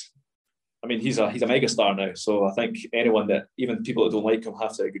he's a mega star now. So I think anyone that, even people that don't like him,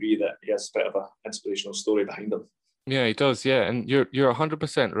 have to agree that he has a bit of an inspirational story behind him. Yeah, he does. Yeah, and you're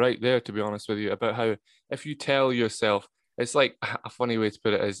 100% right there, to be honest with you, about how if you tell yourself, it's like a funny way to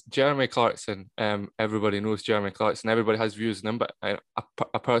put it is Jeremy Clarkson. Everybody knows Jeremy Clarkson. Everybody has views on him, but I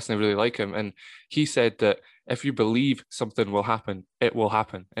personally really like him. And he said that if you believe something will happen, it will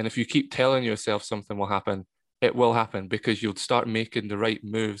happen. And if you keep telling yourself something will happen, it will happen, because you'll start making the right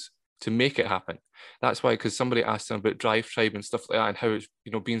moves to make it happen. That's why, because somebody asked him about Drive Tribe and stuff like that, and how it's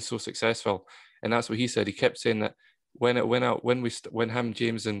being so successful, and that's what he said. He kept saying that when him,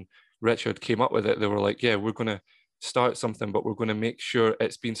 James, and Richard came up with it, they were like, yeah, we're going to start something, but we're going to make sure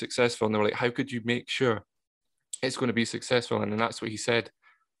it's been successful. And they were like, how could you make sure it's going to be successful? And then that's what he said,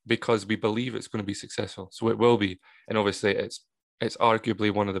 because we believe it's going to be successful, so it will be. And obviously it's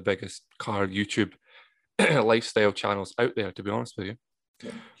arguably one of the biggest car YouTube lifestyle channels out there, to be honest with you.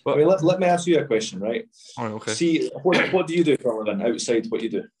 But let me ask you a question, right? Oh, okay. See, what do you do for a living outside what you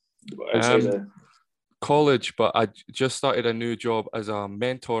do? College, but I just started a new job as a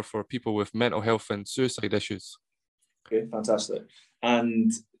mentor for people with mental health and suicide issues. Okay, fantastic.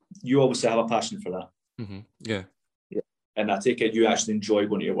 And you obviously have a passion for that. Mm-hmm. Yeah. And I take it you actually enjoy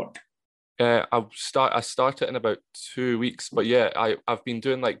going to your work. I started in about 2 weeks, but yeah, I've been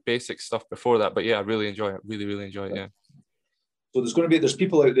doing like basic stuff before that, but yeah, I really enjoy it. Really enjoy it. Yeah. So there's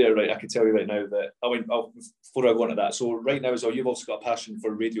people out there, right? I can tell you right now that, before I go into that, so right now as well, you've also got a passion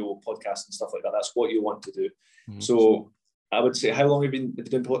for radio, podcasts and stuff like that. That's what you want to do. Mm-hmm. So I would say, how long have you been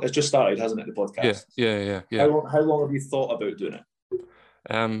doing? It's just started, hasn't it? The podcast. Yeah. How long have you thought about doing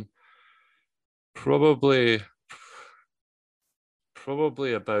it?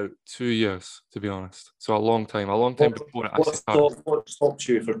 Probably about 2 years, to be honest. So a long time before it actually started. What stopped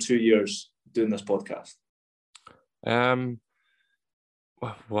you for 2 years doing this podcast?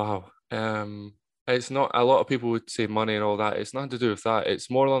 Wow. It's not, a lot of people would say money and all that. It's nothing to do with that. It's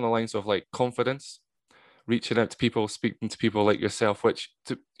more along the lines of like confidence, reaching out to people, speaking to people like yourself, which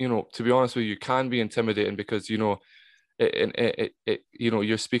to be honest with you, can be intimidating because you're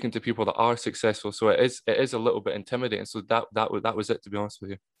speaking to people that are successful. So it is a little bit intimidating. So that was it, to be honest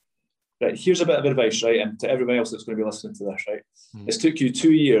with you. Right, here's a bit of advice, right, and to everybone else that's going to be listening to this, right? It's took you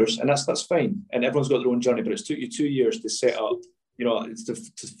 2 years, and that's fine, and everyone's got their own journey, but it's took you 2 years to set up, it's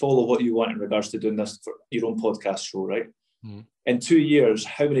to follow what you want in regards to doing this for your own podcast show, right? In 2 years,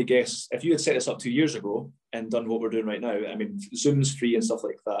 how many guests, if you had set this up 2 years ago and done what we're doing right now, I mean, Zoom's free and stuff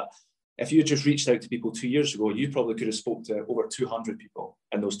like that. If you had just reached out to people 2 years ago, you probably could have spoke to over 200 people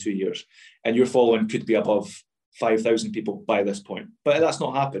in those 2 years, and your following could be above 5,000 people by this point. But that's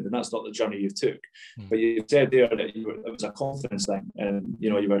not happened, and that's not the journey you took. But you said there that it was a confidence thing, and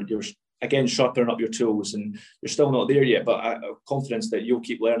you were again sharpening up your tools, and you're still not there yet, but a confidence that you'll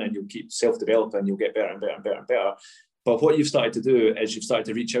keep learning, you'll keep self-developing, you'll get better and better and better and better. But what you've started to do is you've started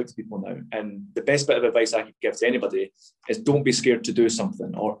to reach out to people now. And the best bit of advice I could give to anybody is don't be scared to do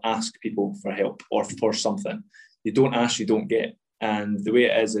something or ask people for help or for something. You don't ask, you don't get. And the way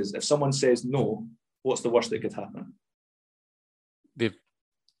it is if someone says no, what's the worst that could happen?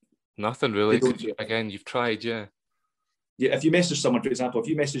 Nothing really. Again, you've tried, yeah. Yeah. If you message someone, for example, if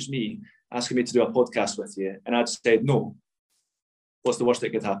you messaged me asking me to do a podcast with you and I'd said no, what's the worst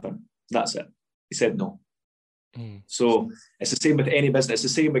that could happen? That's it. He said no. So it's the same with any business.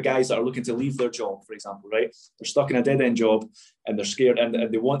 It's the same with guys that are looking to leave their job, for example, right? They're stuck in a dead-end job and they're scared and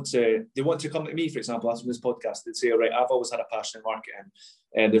they want to come to me, for example, after this podcast. They'd say, all right, I've always had a passion in marketing.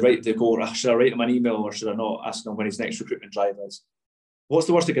 And they go, should I write him an email or should I not? Ask him when his next recruitment drive is. What's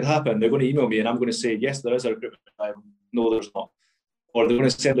the worst that could happen? They're going to email me and I'm going to say, yes, there is a recruitment drive. No, there's not. Or they're going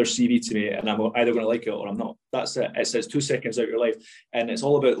to send their CV to me and I'm either going to like it or I'm not. That's it. It's 2 seconds out of your life. And it's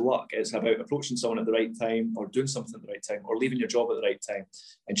all about luck. It's about approaching someone at the right time or doing something at the right time or leaving your job at the right time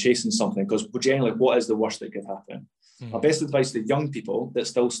and chasing something. Because generally, what is the worst that could happen? My best advice to young people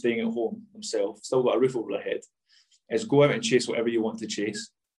that's still staying at home themselves, still got a roof over their head, is go out and chase whatever you want to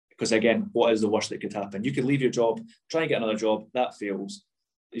chase. Because again, what is the worst that could happen? You could leave your job, try and get another job, that fails.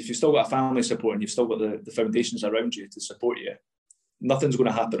 If you've still got a family support and you've still got the foundations around you to support you, nothing's going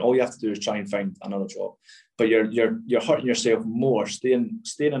to happen. All you have to do is try and find another job. But you're hurting yourself more staying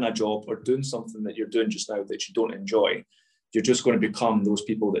in a job or doing something that you're doing just now that you don't enjoy. You're just going to become those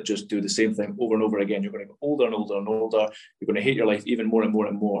people that just do the same thing over and over again. You're going to get older and older and older. You're going to hate your life even more and more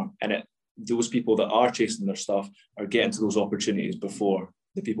and more. And those people that are chasing their stuff are getting to those opportunities before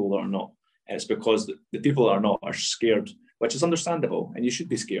the people that are not. And it's because the people that are not are scared, which is understandable, and you should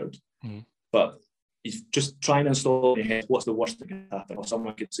be scared. But you just try and install in your head what's the worst that could happen, or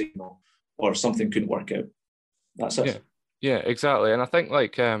someone could say no, or something couldn't work out. That's it. Yeah, exactly. And I think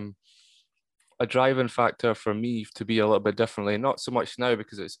like a driving factor for me to be a little bit differently, not so much now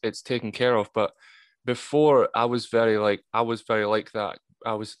because it's taken care of, but before I was very like that.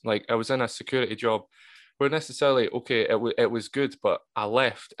 I was in a security job where necessarily, okay, it was good, but I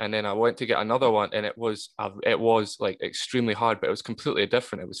left and then I went to get another one and it was like extremely hard, but it was completely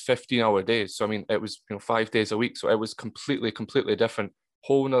different. It was 15-hour days. So, I mean, it was 5 days a week. So it was completely different,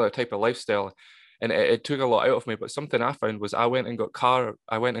 whole nother type of lifestyle. And it took a lot out of me. But something I found was I went and got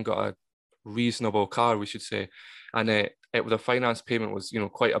a reasonable car, we should say. And the finance payment was,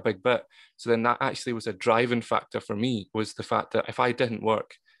 quite a big bit. So then that actually was a driving factor for me, was the fact that if I didn't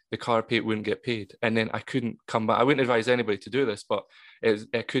work, the car payment wouldn't get paid, and then I couldn't come back. I wouldn't advise anybody to do this, but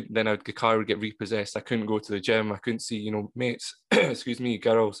the car would get repossessed. I couldn't go to the gym. I couldn't see, mates,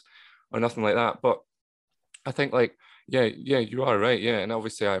 girls, or nothing like that. But I think yeah, you are right. Yeah, and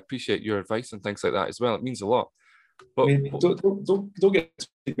obviously I appreciate your advice and things like that as well. It means a lot. But I mean, don't get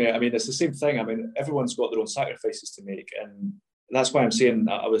me. I mean, it's the same thing. I mean, everyone's got their own sacrifices to make, and that's why I'm saying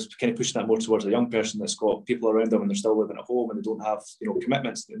I was kind of pushing that more towards a young person that's got people around them and they're still living at home and they don't have,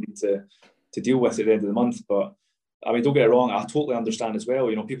 commitments that they need to deal with at the end of the month. But I mean, don't get it wrong. I totally understand as well.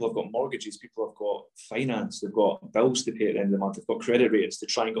 People have got mortgages, people have got finance, they've got bills to pay at the end of the month, they've got credit rates to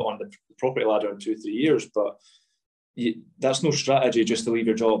try and get on the property ladder in 2-3 years. But that's no strategy just to leave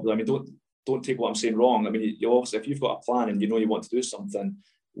your job. I mean, don't take what I'm saying wrong. I mean, you obviously, if you've got a plan and you want to do something,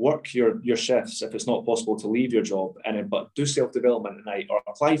 work your shifts if it's not possible to leave your job, but do self-development at night, or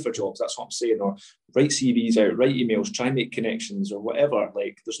apply for jobs. That's what I'm saying. Or write CVs out, write emails, try and make connections, or whatever.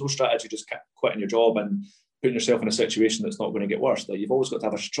 Like, there's no strategy just quitting your job and putting yourself in a situation that's not going to get worse. Like, you've always got to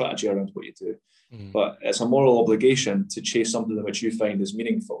have a strategy around what you do. But it's a moral obligation to chase something which you find is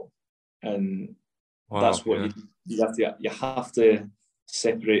meaningful, and that's what you have to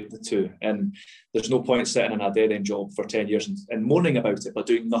separate the two. And there's no point sitting in a dead-end job for 10 years and moaning about it but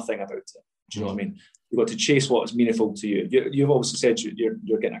doing nothing about it. Do you know what I mean? You've got to chase what's meaningful to you. You've obviously said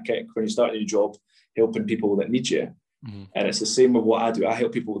you're getting a kick when you start a new job, helping people that need you. And it's the same with what I do. I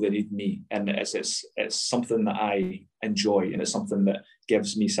help people that need me, and it's something that I enjoy, and it's something that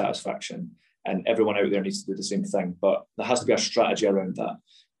gives me satisfaction, and everyone out there needs to do the same thing. But there has to be a strategy around that,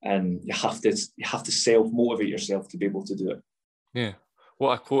 and you have to self-motivate yourself to be able to do it. Yeah.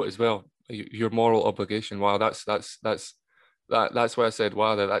 What a quote as well. Your moral obligation. Wow, that's why I said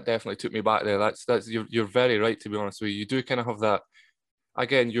wow. That definitely took me back there. That's you're very right, to be honest with you. You do kind of have that.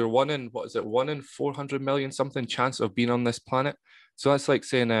 Again, you're 1 in 400 million something chance of being on this planet. So that's like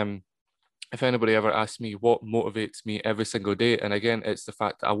saying, if anybody ever asks me what motivates me every single day, and again, it's the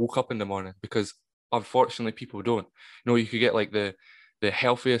fact that I woke up in the morning, because unfortunately people don't. You know, you could get like the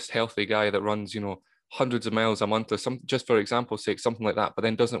healthiest healthy guy that runs, you know, hundreds of miles a month or some, just for example's sake, something like that, but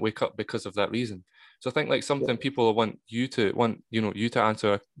then doesn't wake up because of that reason. So I think like something people want you to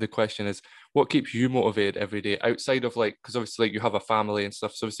answer the question is, what keeps you motivated every day outside of, like, because obviously like you have a family and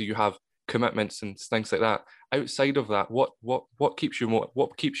stuff, so obviously you have commitments and things like that. Outside of that, what keeps you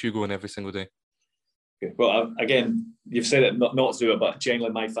going every single day? Okay. Well, again, you've said it not to do it, but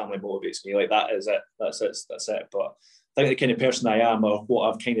genuinely my family motivates me. Like, that is it. That's it. But I think the kind of person I am, or what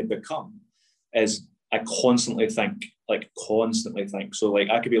I've kind of become, is I constantly think. So like,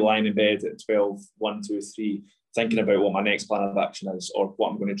 I could be lying in bed at 12, 1, 2, 3, thinking about what my next plan of action is, or what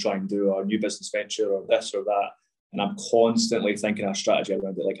I'm going to try and do, or a new business venture, or this or that. And I'm constantly thinking a strategy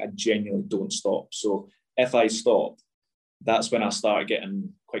around it. Like, I genuinely don't stop. So if I stop, that's when I start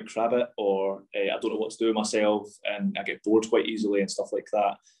getting quite crabby, or I don't know what to do with myself, and I get bored quite easily and stuff like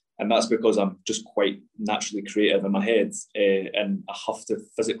that. And that's because I'm just quite naturally creative in my head, and I have to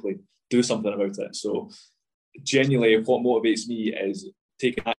physically do something about it. So genuinely, what motivates me is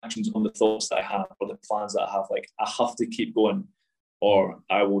taking actions on the thoughts that I have, or the plans that I have. Like, I have to keep going, or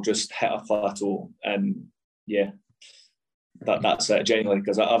I will just hit a plateau. And yeah, that's it, genuinely,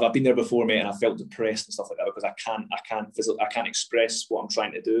 because I've been there before, mate, and I felt depressed and stuff like that, because I can't express what I'm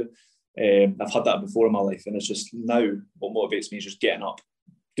trying to do. I've had that before in my life, and it's just now what motivates me is just getting up,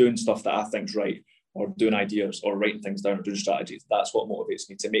 doing stuff that I think's right, or doing ideas, or writing things down, or doing strategies. That's what motivates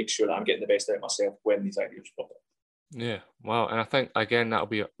me, to make sure that I'm getting the best out of myself when these ideas pop up. Yeah, wow. And I think, again, that'll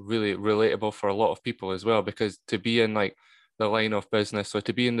be really relatable for a lot of people as well, because to be in like the line of business, or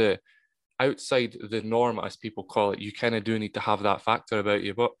to be in the outside the norm, as people call it, you kind of do need to have that factor about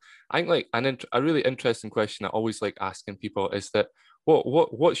you. But I think like a really interesting question I always like asking people is that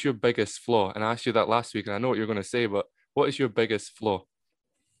what's your biggest flaw? And I asked you that last week, and I know what you're going to say, but what is your biggest flaw?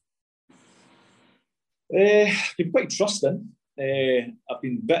 I've been quite trusting. I've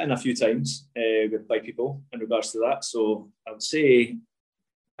been bitten a few times by people in regards to that. So I would say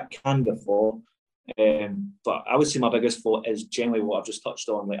I can be a flaw. But I would say my biggest flaw is generally what I've just touched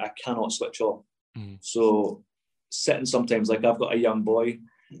on. Like, I cannot switch off. So sitting sometimes, like, I've got a young boy,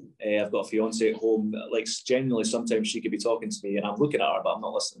 I've got a fiance at home. Like, genuinely, sometimes she could be talking to me and I'm looking at her, but I'm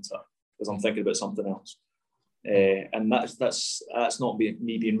not listening to her because I'm thinking about something else. And that's not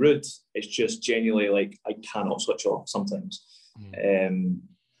me being rude. It's just genuinely, like, I cannot switch off sometimes. I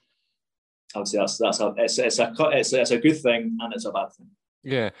would say it's a good thing, and it's a bad thing.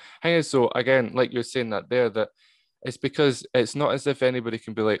 Yeah, and so again, like you're saying that it's because it's not as if anybody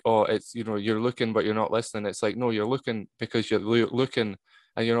can be like, oh, it's, you know, you're looking but you're not listening. It's like, no, you're looking because you're looking,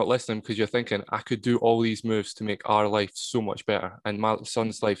 and you're not listening because you're thinking, I could do all these moves to make our life so much better, and my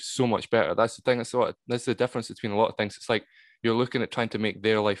son's life so much better. That's the thing. That's the difference between a lot of things. It's like you're looking at trying to make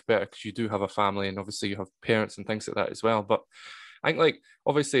their life better, because you do have a family, and obviously you have parents and things like that as well. But I think, like,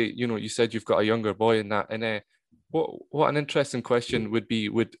 obviously, you know, you said you've got a younger boy in that, and what an interesting question would be,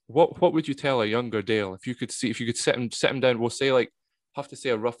 what would you tell a younger Dale if you could sit him down? We'll say, like, have to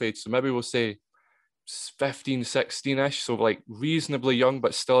say a rough age, so maybe we'll say 15, 16-ish, so like reasonably young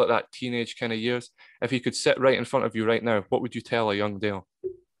but still at that teenage kind of years. If he could sit right in front of you right now, what would you tell a young Dale?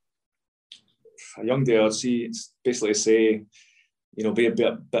 A young Dale, I'd see, it's basically say, you know, be a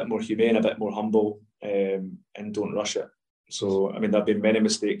bit more humane, a bit more humble, and don't rush it. So I mean, there've been many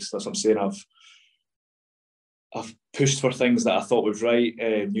mistakes. That's what I'm saying. I've pushed for things that I thought was right,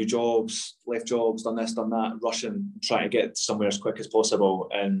 new jobs, left jobs, done this, done that, rushing, trying to get somewhere as quick as possible,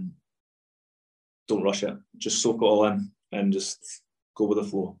 and don't rush it. Just soak it all in and just go with the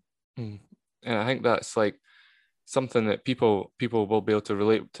flow. And I think that's like something that people will be able to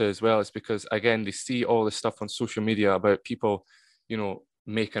relate to as well. Is because again, they see all this stuff on social media about people, you know,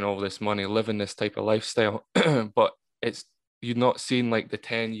 making all this money, living this type of lifestyle, but it's you're not seeing like the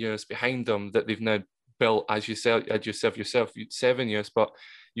 10 years behind them that they've now built, as you said yourself, 7 years, but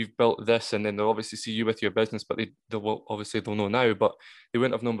you've built this, and then they'll obviously see you with your business, but they will obviously they'll know now, but they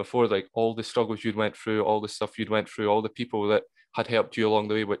wouldn't have known before, like all the struggles you'd went through, all the stuff you'd went through, all the people that had helped you along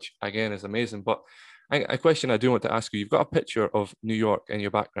the way, which again is amazing. But a question I do want to ask you: you've got a picture of New York in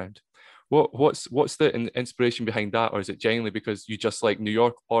your background. What's the inspiration behind that, or is it genuinely because you just like New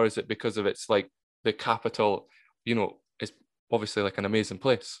York, or is it because of it's like the capital? You know, it's obviously like an amazing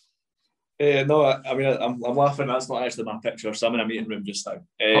place. No, I mean, I'm laughing. That's not actually my picture. So I'm in a meeting room just now.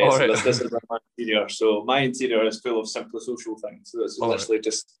 Oh, right. This is my interior. So my interior is full of simple social things. So this is literally right.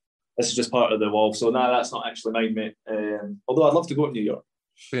 This is just part of the wall. So no, that's not actually mine, mate. Although I'd love to go to New York.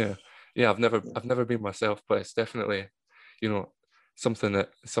 Yeah. I've never been myself, but it's definitely, you know, something that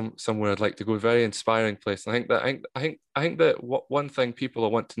somewhere I'd like to go. Very inspiring place. And I think that one thing people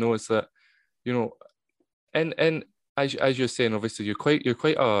will want to know is that, you know, and as you're saying, obviously you're quite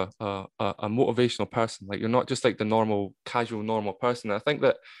a motivational person. Like you're not just like the normal normal person. I think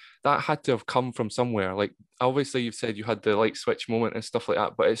that had to have come from somewhere. Like obviously you've said you had the light switch moment and stuff like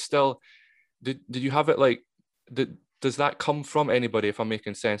that, but it's still, did you have it like, does that come from anybody, if I'm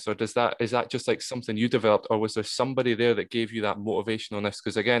making sense, or is that just like something you developed, or was there somebody there that gave you that motivationalness?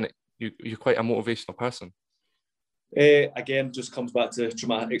 Because again, you're quite a motivational person. Again, just comes back to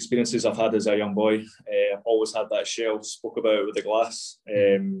traumatic experiences I've had as a young boy. I've always had that shell spoke about with the glass.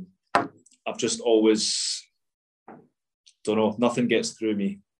 I've just always, don't know, nothing gets through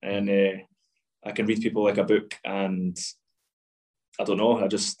me, and I can read people like a book, and I don't know,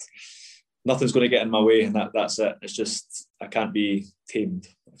 nothing's going to get in my way, and that's it. It's just, I can't be tamed.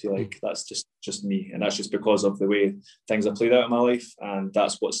 I feel like that's just me, and that's just because of the way things have played out in my life, and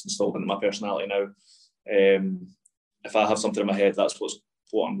that's what's installed into my personality now. If I have something in my head, that's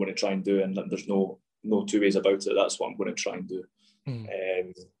what I'm going to try and do, and there's no two ways about it. That's what I'm going to try and do.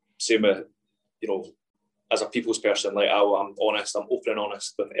 Same with, you know, as a people's person, like I'm honest, I'm open and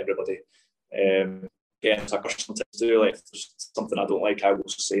honest with everybody. Again, it's a personal thing to do. Like if there's something I don't like, I will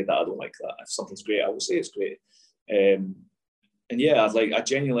say that I don't like that. If something's great, I will say it's great. And yeah, I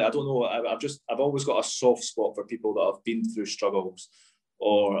genuinely, I don't know. I've always got a soft spot for people that have been through struggles,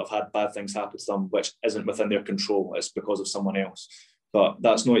 or have had bad things happen to them, which isn't within their control. It's because of someone else. But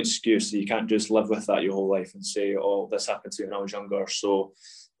that's no excuse. You can't just live with that your whole life and say, oh, this happened to me when I was younger, so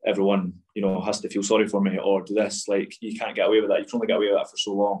everyone, you know, has to feel sorry for me or do this. Like, you can't get away with that. You can only get away with that for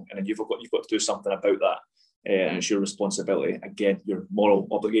so long. And then you've got to do something about that. And it's your responsibility. Again, your moral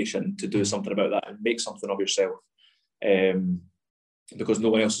obligation to do something about that and make something of yourself. Because no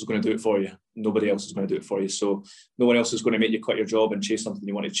one else is going to do it for you. Nobody else is going to do it for you. So no one else is going to make you quit your job and chase something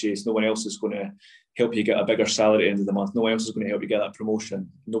you want to chase. No one else is going to help you get a bigger salary at the end of the month. No one else is going to help you get that promotion.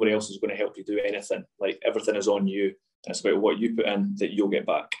 Nobody else is going to help you do anything. Like, everything is on you. It's about what you put in that you'll get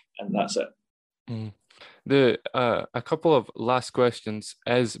back. And that's it. A couple of last questions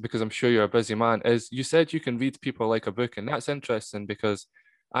is, because I'm sure you're a busy man, is you said you can read people like a book. And that's interesting because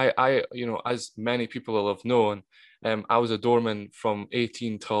I you know, as many people will have known, I was a doorman from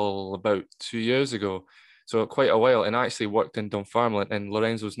 18 till about 2 years ago, so quite a while, and I actually worked in Dunfermline in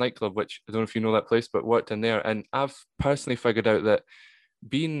Lorenzo's nightclub, which I don't know if you know that place, but worked in there. And I've personally figured out that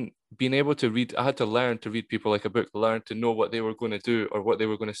being able to read, I had to learn to read people like a book, learn to know what they were going to do or what they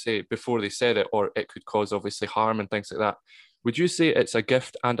were going to say before they said it, or it could cause obviously harm and things like that. Would you say it's a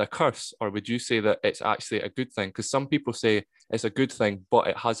gift and a curse, or would you say that it's actually a good thing? Because some people say it's a good thing, but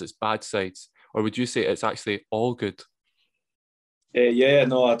it has its bad sides. Or would you say it's actually all good? Yeah,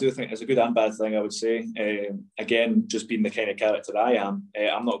 no, I do think it's a good and bad thing, I would say. Again, just being the kind of character I am,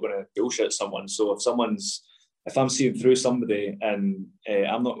 I'm not going to bullshit someone. So if I'm seeing through somebody, and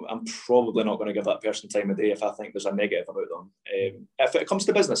I'm probably not going to give that person time of day if I think there's a negative about them. If it comes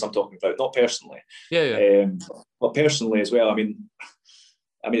to business, I'm talking about, not personally. Yeah. But personally as well. I mean,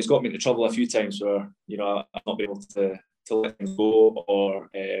 it's got me into trouble a few times where, you know, I've not been able to let things go, or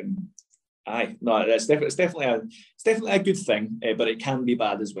it's definitely a good thing, but it can be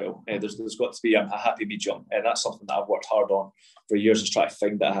bad as well. There's got to be a happy medium, and that's something that I've worked hard on for years, is try to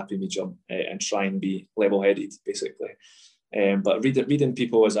find that happy medium and try and be level-headed, basically. But reading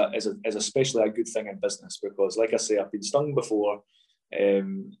people is especially a good thing in business, because, like I say, I've been stung before,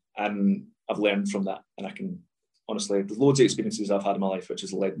 and I've learned from that, and I can honestly, there's loads of experiences I've had in my life which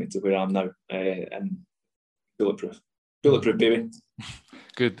has led me to where I am now, and bulletproof, baby.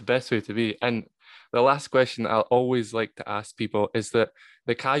 Good, the best way to be. And the last question I'll always like to ask people is that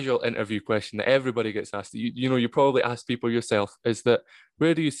the casual interview question that everybody gets asked, you probably ask people yourself, is that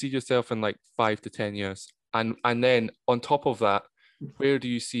where do you see yourself in like 5 to 10 years? And then on top of that, where do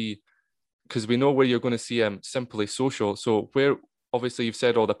you see, because we know where you're going to see Simply Social. So where, obviously you've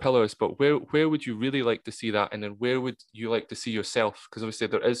said all the pillars, but where would you really like to see that? And then where would you like to see yourself? Because obviously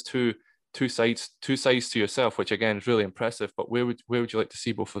there is two sides to yourself, which again is really impressive. But where would you like to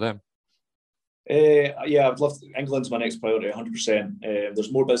see both of them? Yeah, I'd love to, England's my next priority, 100%.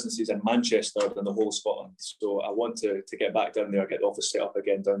 There's more businesses in Manchester than the whole of Scotland, so I want to get back down there, get the office set up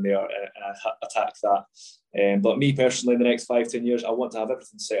again down there, and attack that. But me personally, in the next 5-10 years, I want to have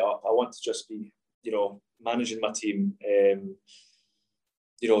everything set up. I want to just be, managing my team,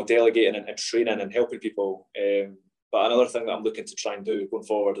 delegating and training and helping people. But another thing that I'm looking to try and do going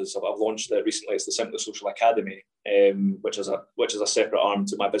forward is I've launched it recently. It's the Simply Social Academy, which is a separate arm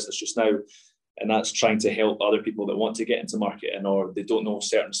to my business just now. And that's trying to help other people that want to get into marketing or they don't know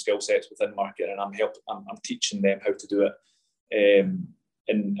certain skill sets within marketing. And I'm teaching them how to do it.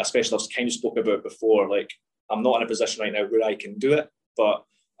 And especially I've kind of spoke about before, like I'm not in a position right now where I can do it, but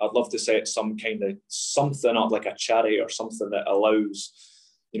I'd love to set something up like a charity or something that allows,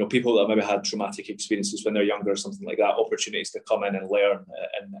 people that have maybe had traumatic experiences when they're younger or something like that, opportunities to come in and learn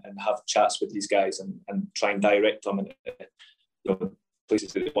and have chats with these guys and try and direct them and,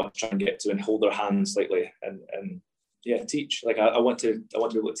 places that they want to try and get to and hold their hand slightly and teach. Like I want to be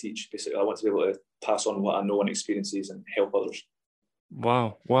able to teach. Basically, I want to be able to pass on what I know and experiences and help others.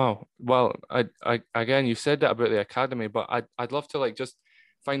 Wow. Well, I again, you said that about the academy, but I'd love to like just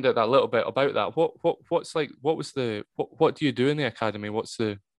find out that little bit about that. What do you do in the academy? What's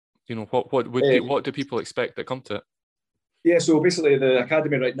the, what do people expect that come to it? Yeah, so basically the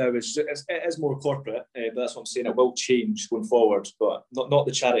academy right now it is more corporate, but that's what I'm saying. It will change going forward, but not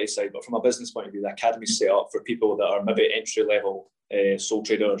the charity side, but from a business point of view, the academy is set up for people that are maybe entry level sole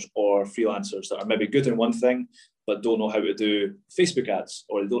traders or freelancers that are maybe good in one thing, but don't know how to do Facebook ads,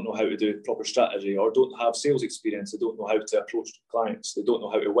 or they don't know how to do proper strategy, or don't have sales experience. They don't know how to approach clients. They don't know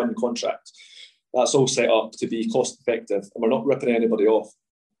how to win contracts. That's all set up to be cost effective, and we're not ripping anybody off.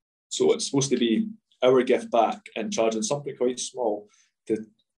 So it's supposed to be our gift back and charging something quite small to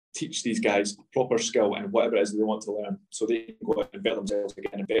teach these guys proper skill and whatever it is they want to learn, so they can go out and better themselves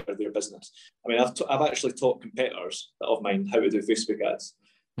again and better their business. I mean, I've actually taught competitors of mine how to do Facebook ads,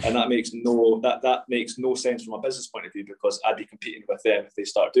 and that makes no sense from a business point of view because I'd be competing with them if they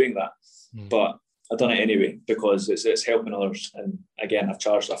start doing that. But I've done it anyway because it's helping others, and again, I've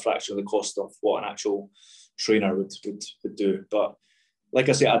charged a fraction of the cost of what an actual trainer would do. But like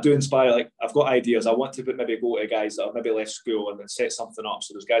I say, I do inspire, like I've got ideas. I want to maybe go to guys that have maybe left school and then set something up.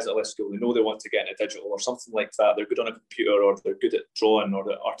 So there's guys that left school, they know they want to get into digital or something like that. They're good on a computer or they're good at drawing or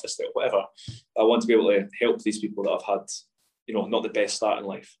they're artistic, whatever. I want to be able to help these people that have had, not the best start in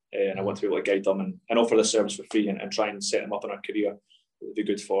life. And I want to be able to guide them and offer the service for free and try and set them up in a career that would be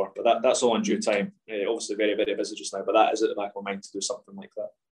good for. But that's all in due time. Obviously very, very busy just now, but that is at the back of my mind to do something like that.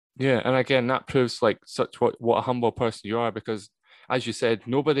 Yeah, and again, that proves like what a humble person you are, because as you said,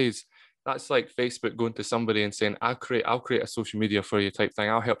 that's like Facebook going to somebody and saying, I'll create a social media for you type thing.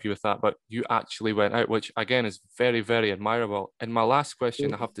 I'll help you with that. But you actually went out, which again is very, very admirable. And my last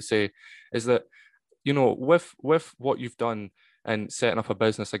question I have to say is that, with what you've done and setting up a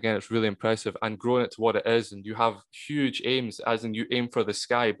business, again, it's really impressive and growing it to what it is. And you have huge aims, as in you aim for the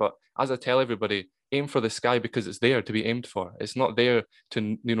sky. But as I tell everybody, aim for the sky because it's there to be aimed for. It's not there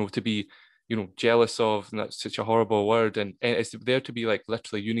to, to be, jealous of, and that's such a horrible word. And it's there to be like,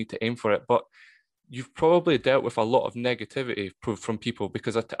 literally, you need to aim for it. But you've probably dealt with a lot of negativity from people,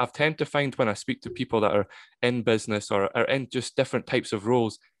 because I tend to find when I speak to people that are in business or are in just different types of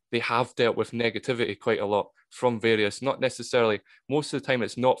roles, they have dealt with negativity quite a lot from various, not necessarily, most of the time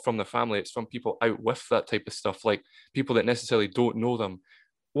it's not from the family, it's from people out with that type of stuff, like people that necessarily don't know them.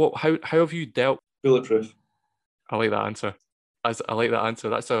 How have you dealt? Bulletproof. I like that answer. I like that answer.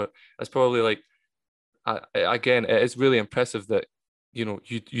 That's probably like, again, it is really impressive that,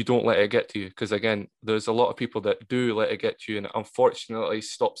 you don't let it get to you, because again, there's a lot of people that do let it get to you, and it unfortunately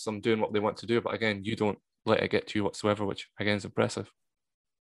stops them doing what they want to do. But again, you don't let it get to you whatsoever, which again is impressive.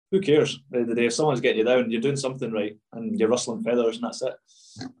 Who cares? At the end of the day, if someone's getting you down, you're doing something right and you're rustling feathers and that's it.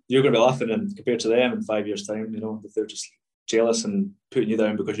 You're going to be laughing, and compared to them in 5 years' time, if they're just jealous and putting you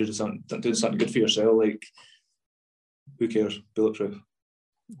down because you're just doing something good for yourself, like, who cares? Bulletproof.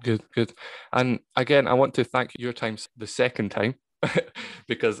 Good. And again, I want to thank your time the second time.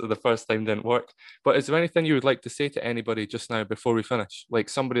 because the first time didn't work. But is there anything you would like to say to anybody just now before we finish? Like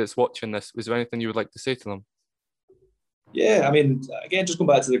somebody that's watching this, is there anything you would like to say to them? Yeah, I mean, again, just going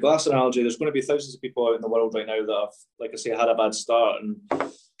back to the glass analogy, there's going to be thousands of people out in the world right now that have, like I say, had a bad start. And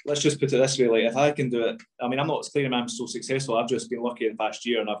let's just put it this way, like if I can do it, I mean, I'm not claiming I'm so successful. I've just been lucky in the past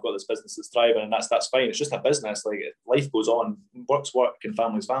year and I've got this business that's thriving, and that's fine. It's just a business. Like life goes on, work's work and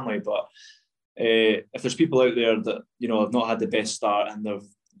family's family. But if there's people out there that, you know, have not had the best start and they're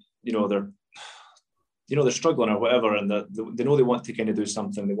struggling or whatever, and they know they want to kind of do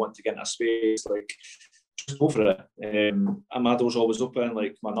something, they want to get in a space, like just go for it. And my door's always open,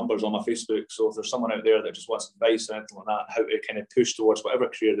 like my number's on my Facebook. So if there's someone out there that just wants advice or anything like that, how to kind of push towards whatever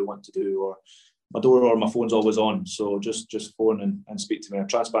career they want to do, or my door or my phone's always on. So just phone and speak to me. I'm a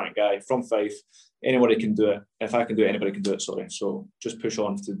transparent guy from Fife. Anybody can do it. If I can do it, anybody can do it, sorry. So just push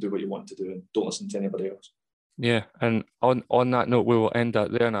on to do what you want to do and don't listen to anybody else. Yeah, and on that note, we will end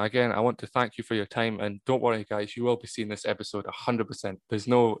that there. And again, I want to thank you for your time. And don't worry, guys, you will be seeing this episode 100%. There's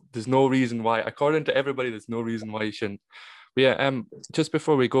no reason why, according to everybody, there's no reason why you shouldn't. But yeah, just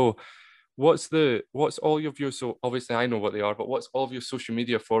before we go, what's all of your, so obviously I know what they are, but what's all of your social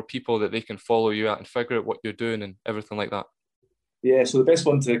media for people that they can follow you at and figure out what you're doing and everything like that? Yeah, so the best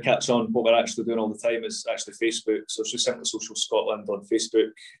one to catch on what we're actually doing all the time is actually Facebook. So it's just Simply Social Scotland on Facebook.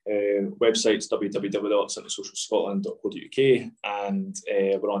 Website's www.simplysocialscotland.co.uk, and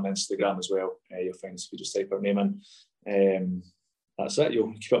we're on Instagram as well. You'll find us if you just type our name in. That's it.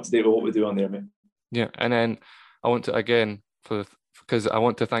 You'll keep up to date with what we do on there, mate. Yeah, and then I want to because I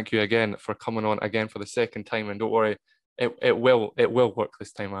want to thank you again for coming on again for the second time. And don't worry, it will work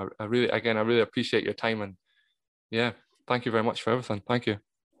this time. I really appreciate your time, and yeah. Thank you very much for everything. Thank you.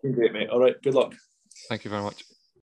 Great, mate. All right. Good luck. Thank you very much.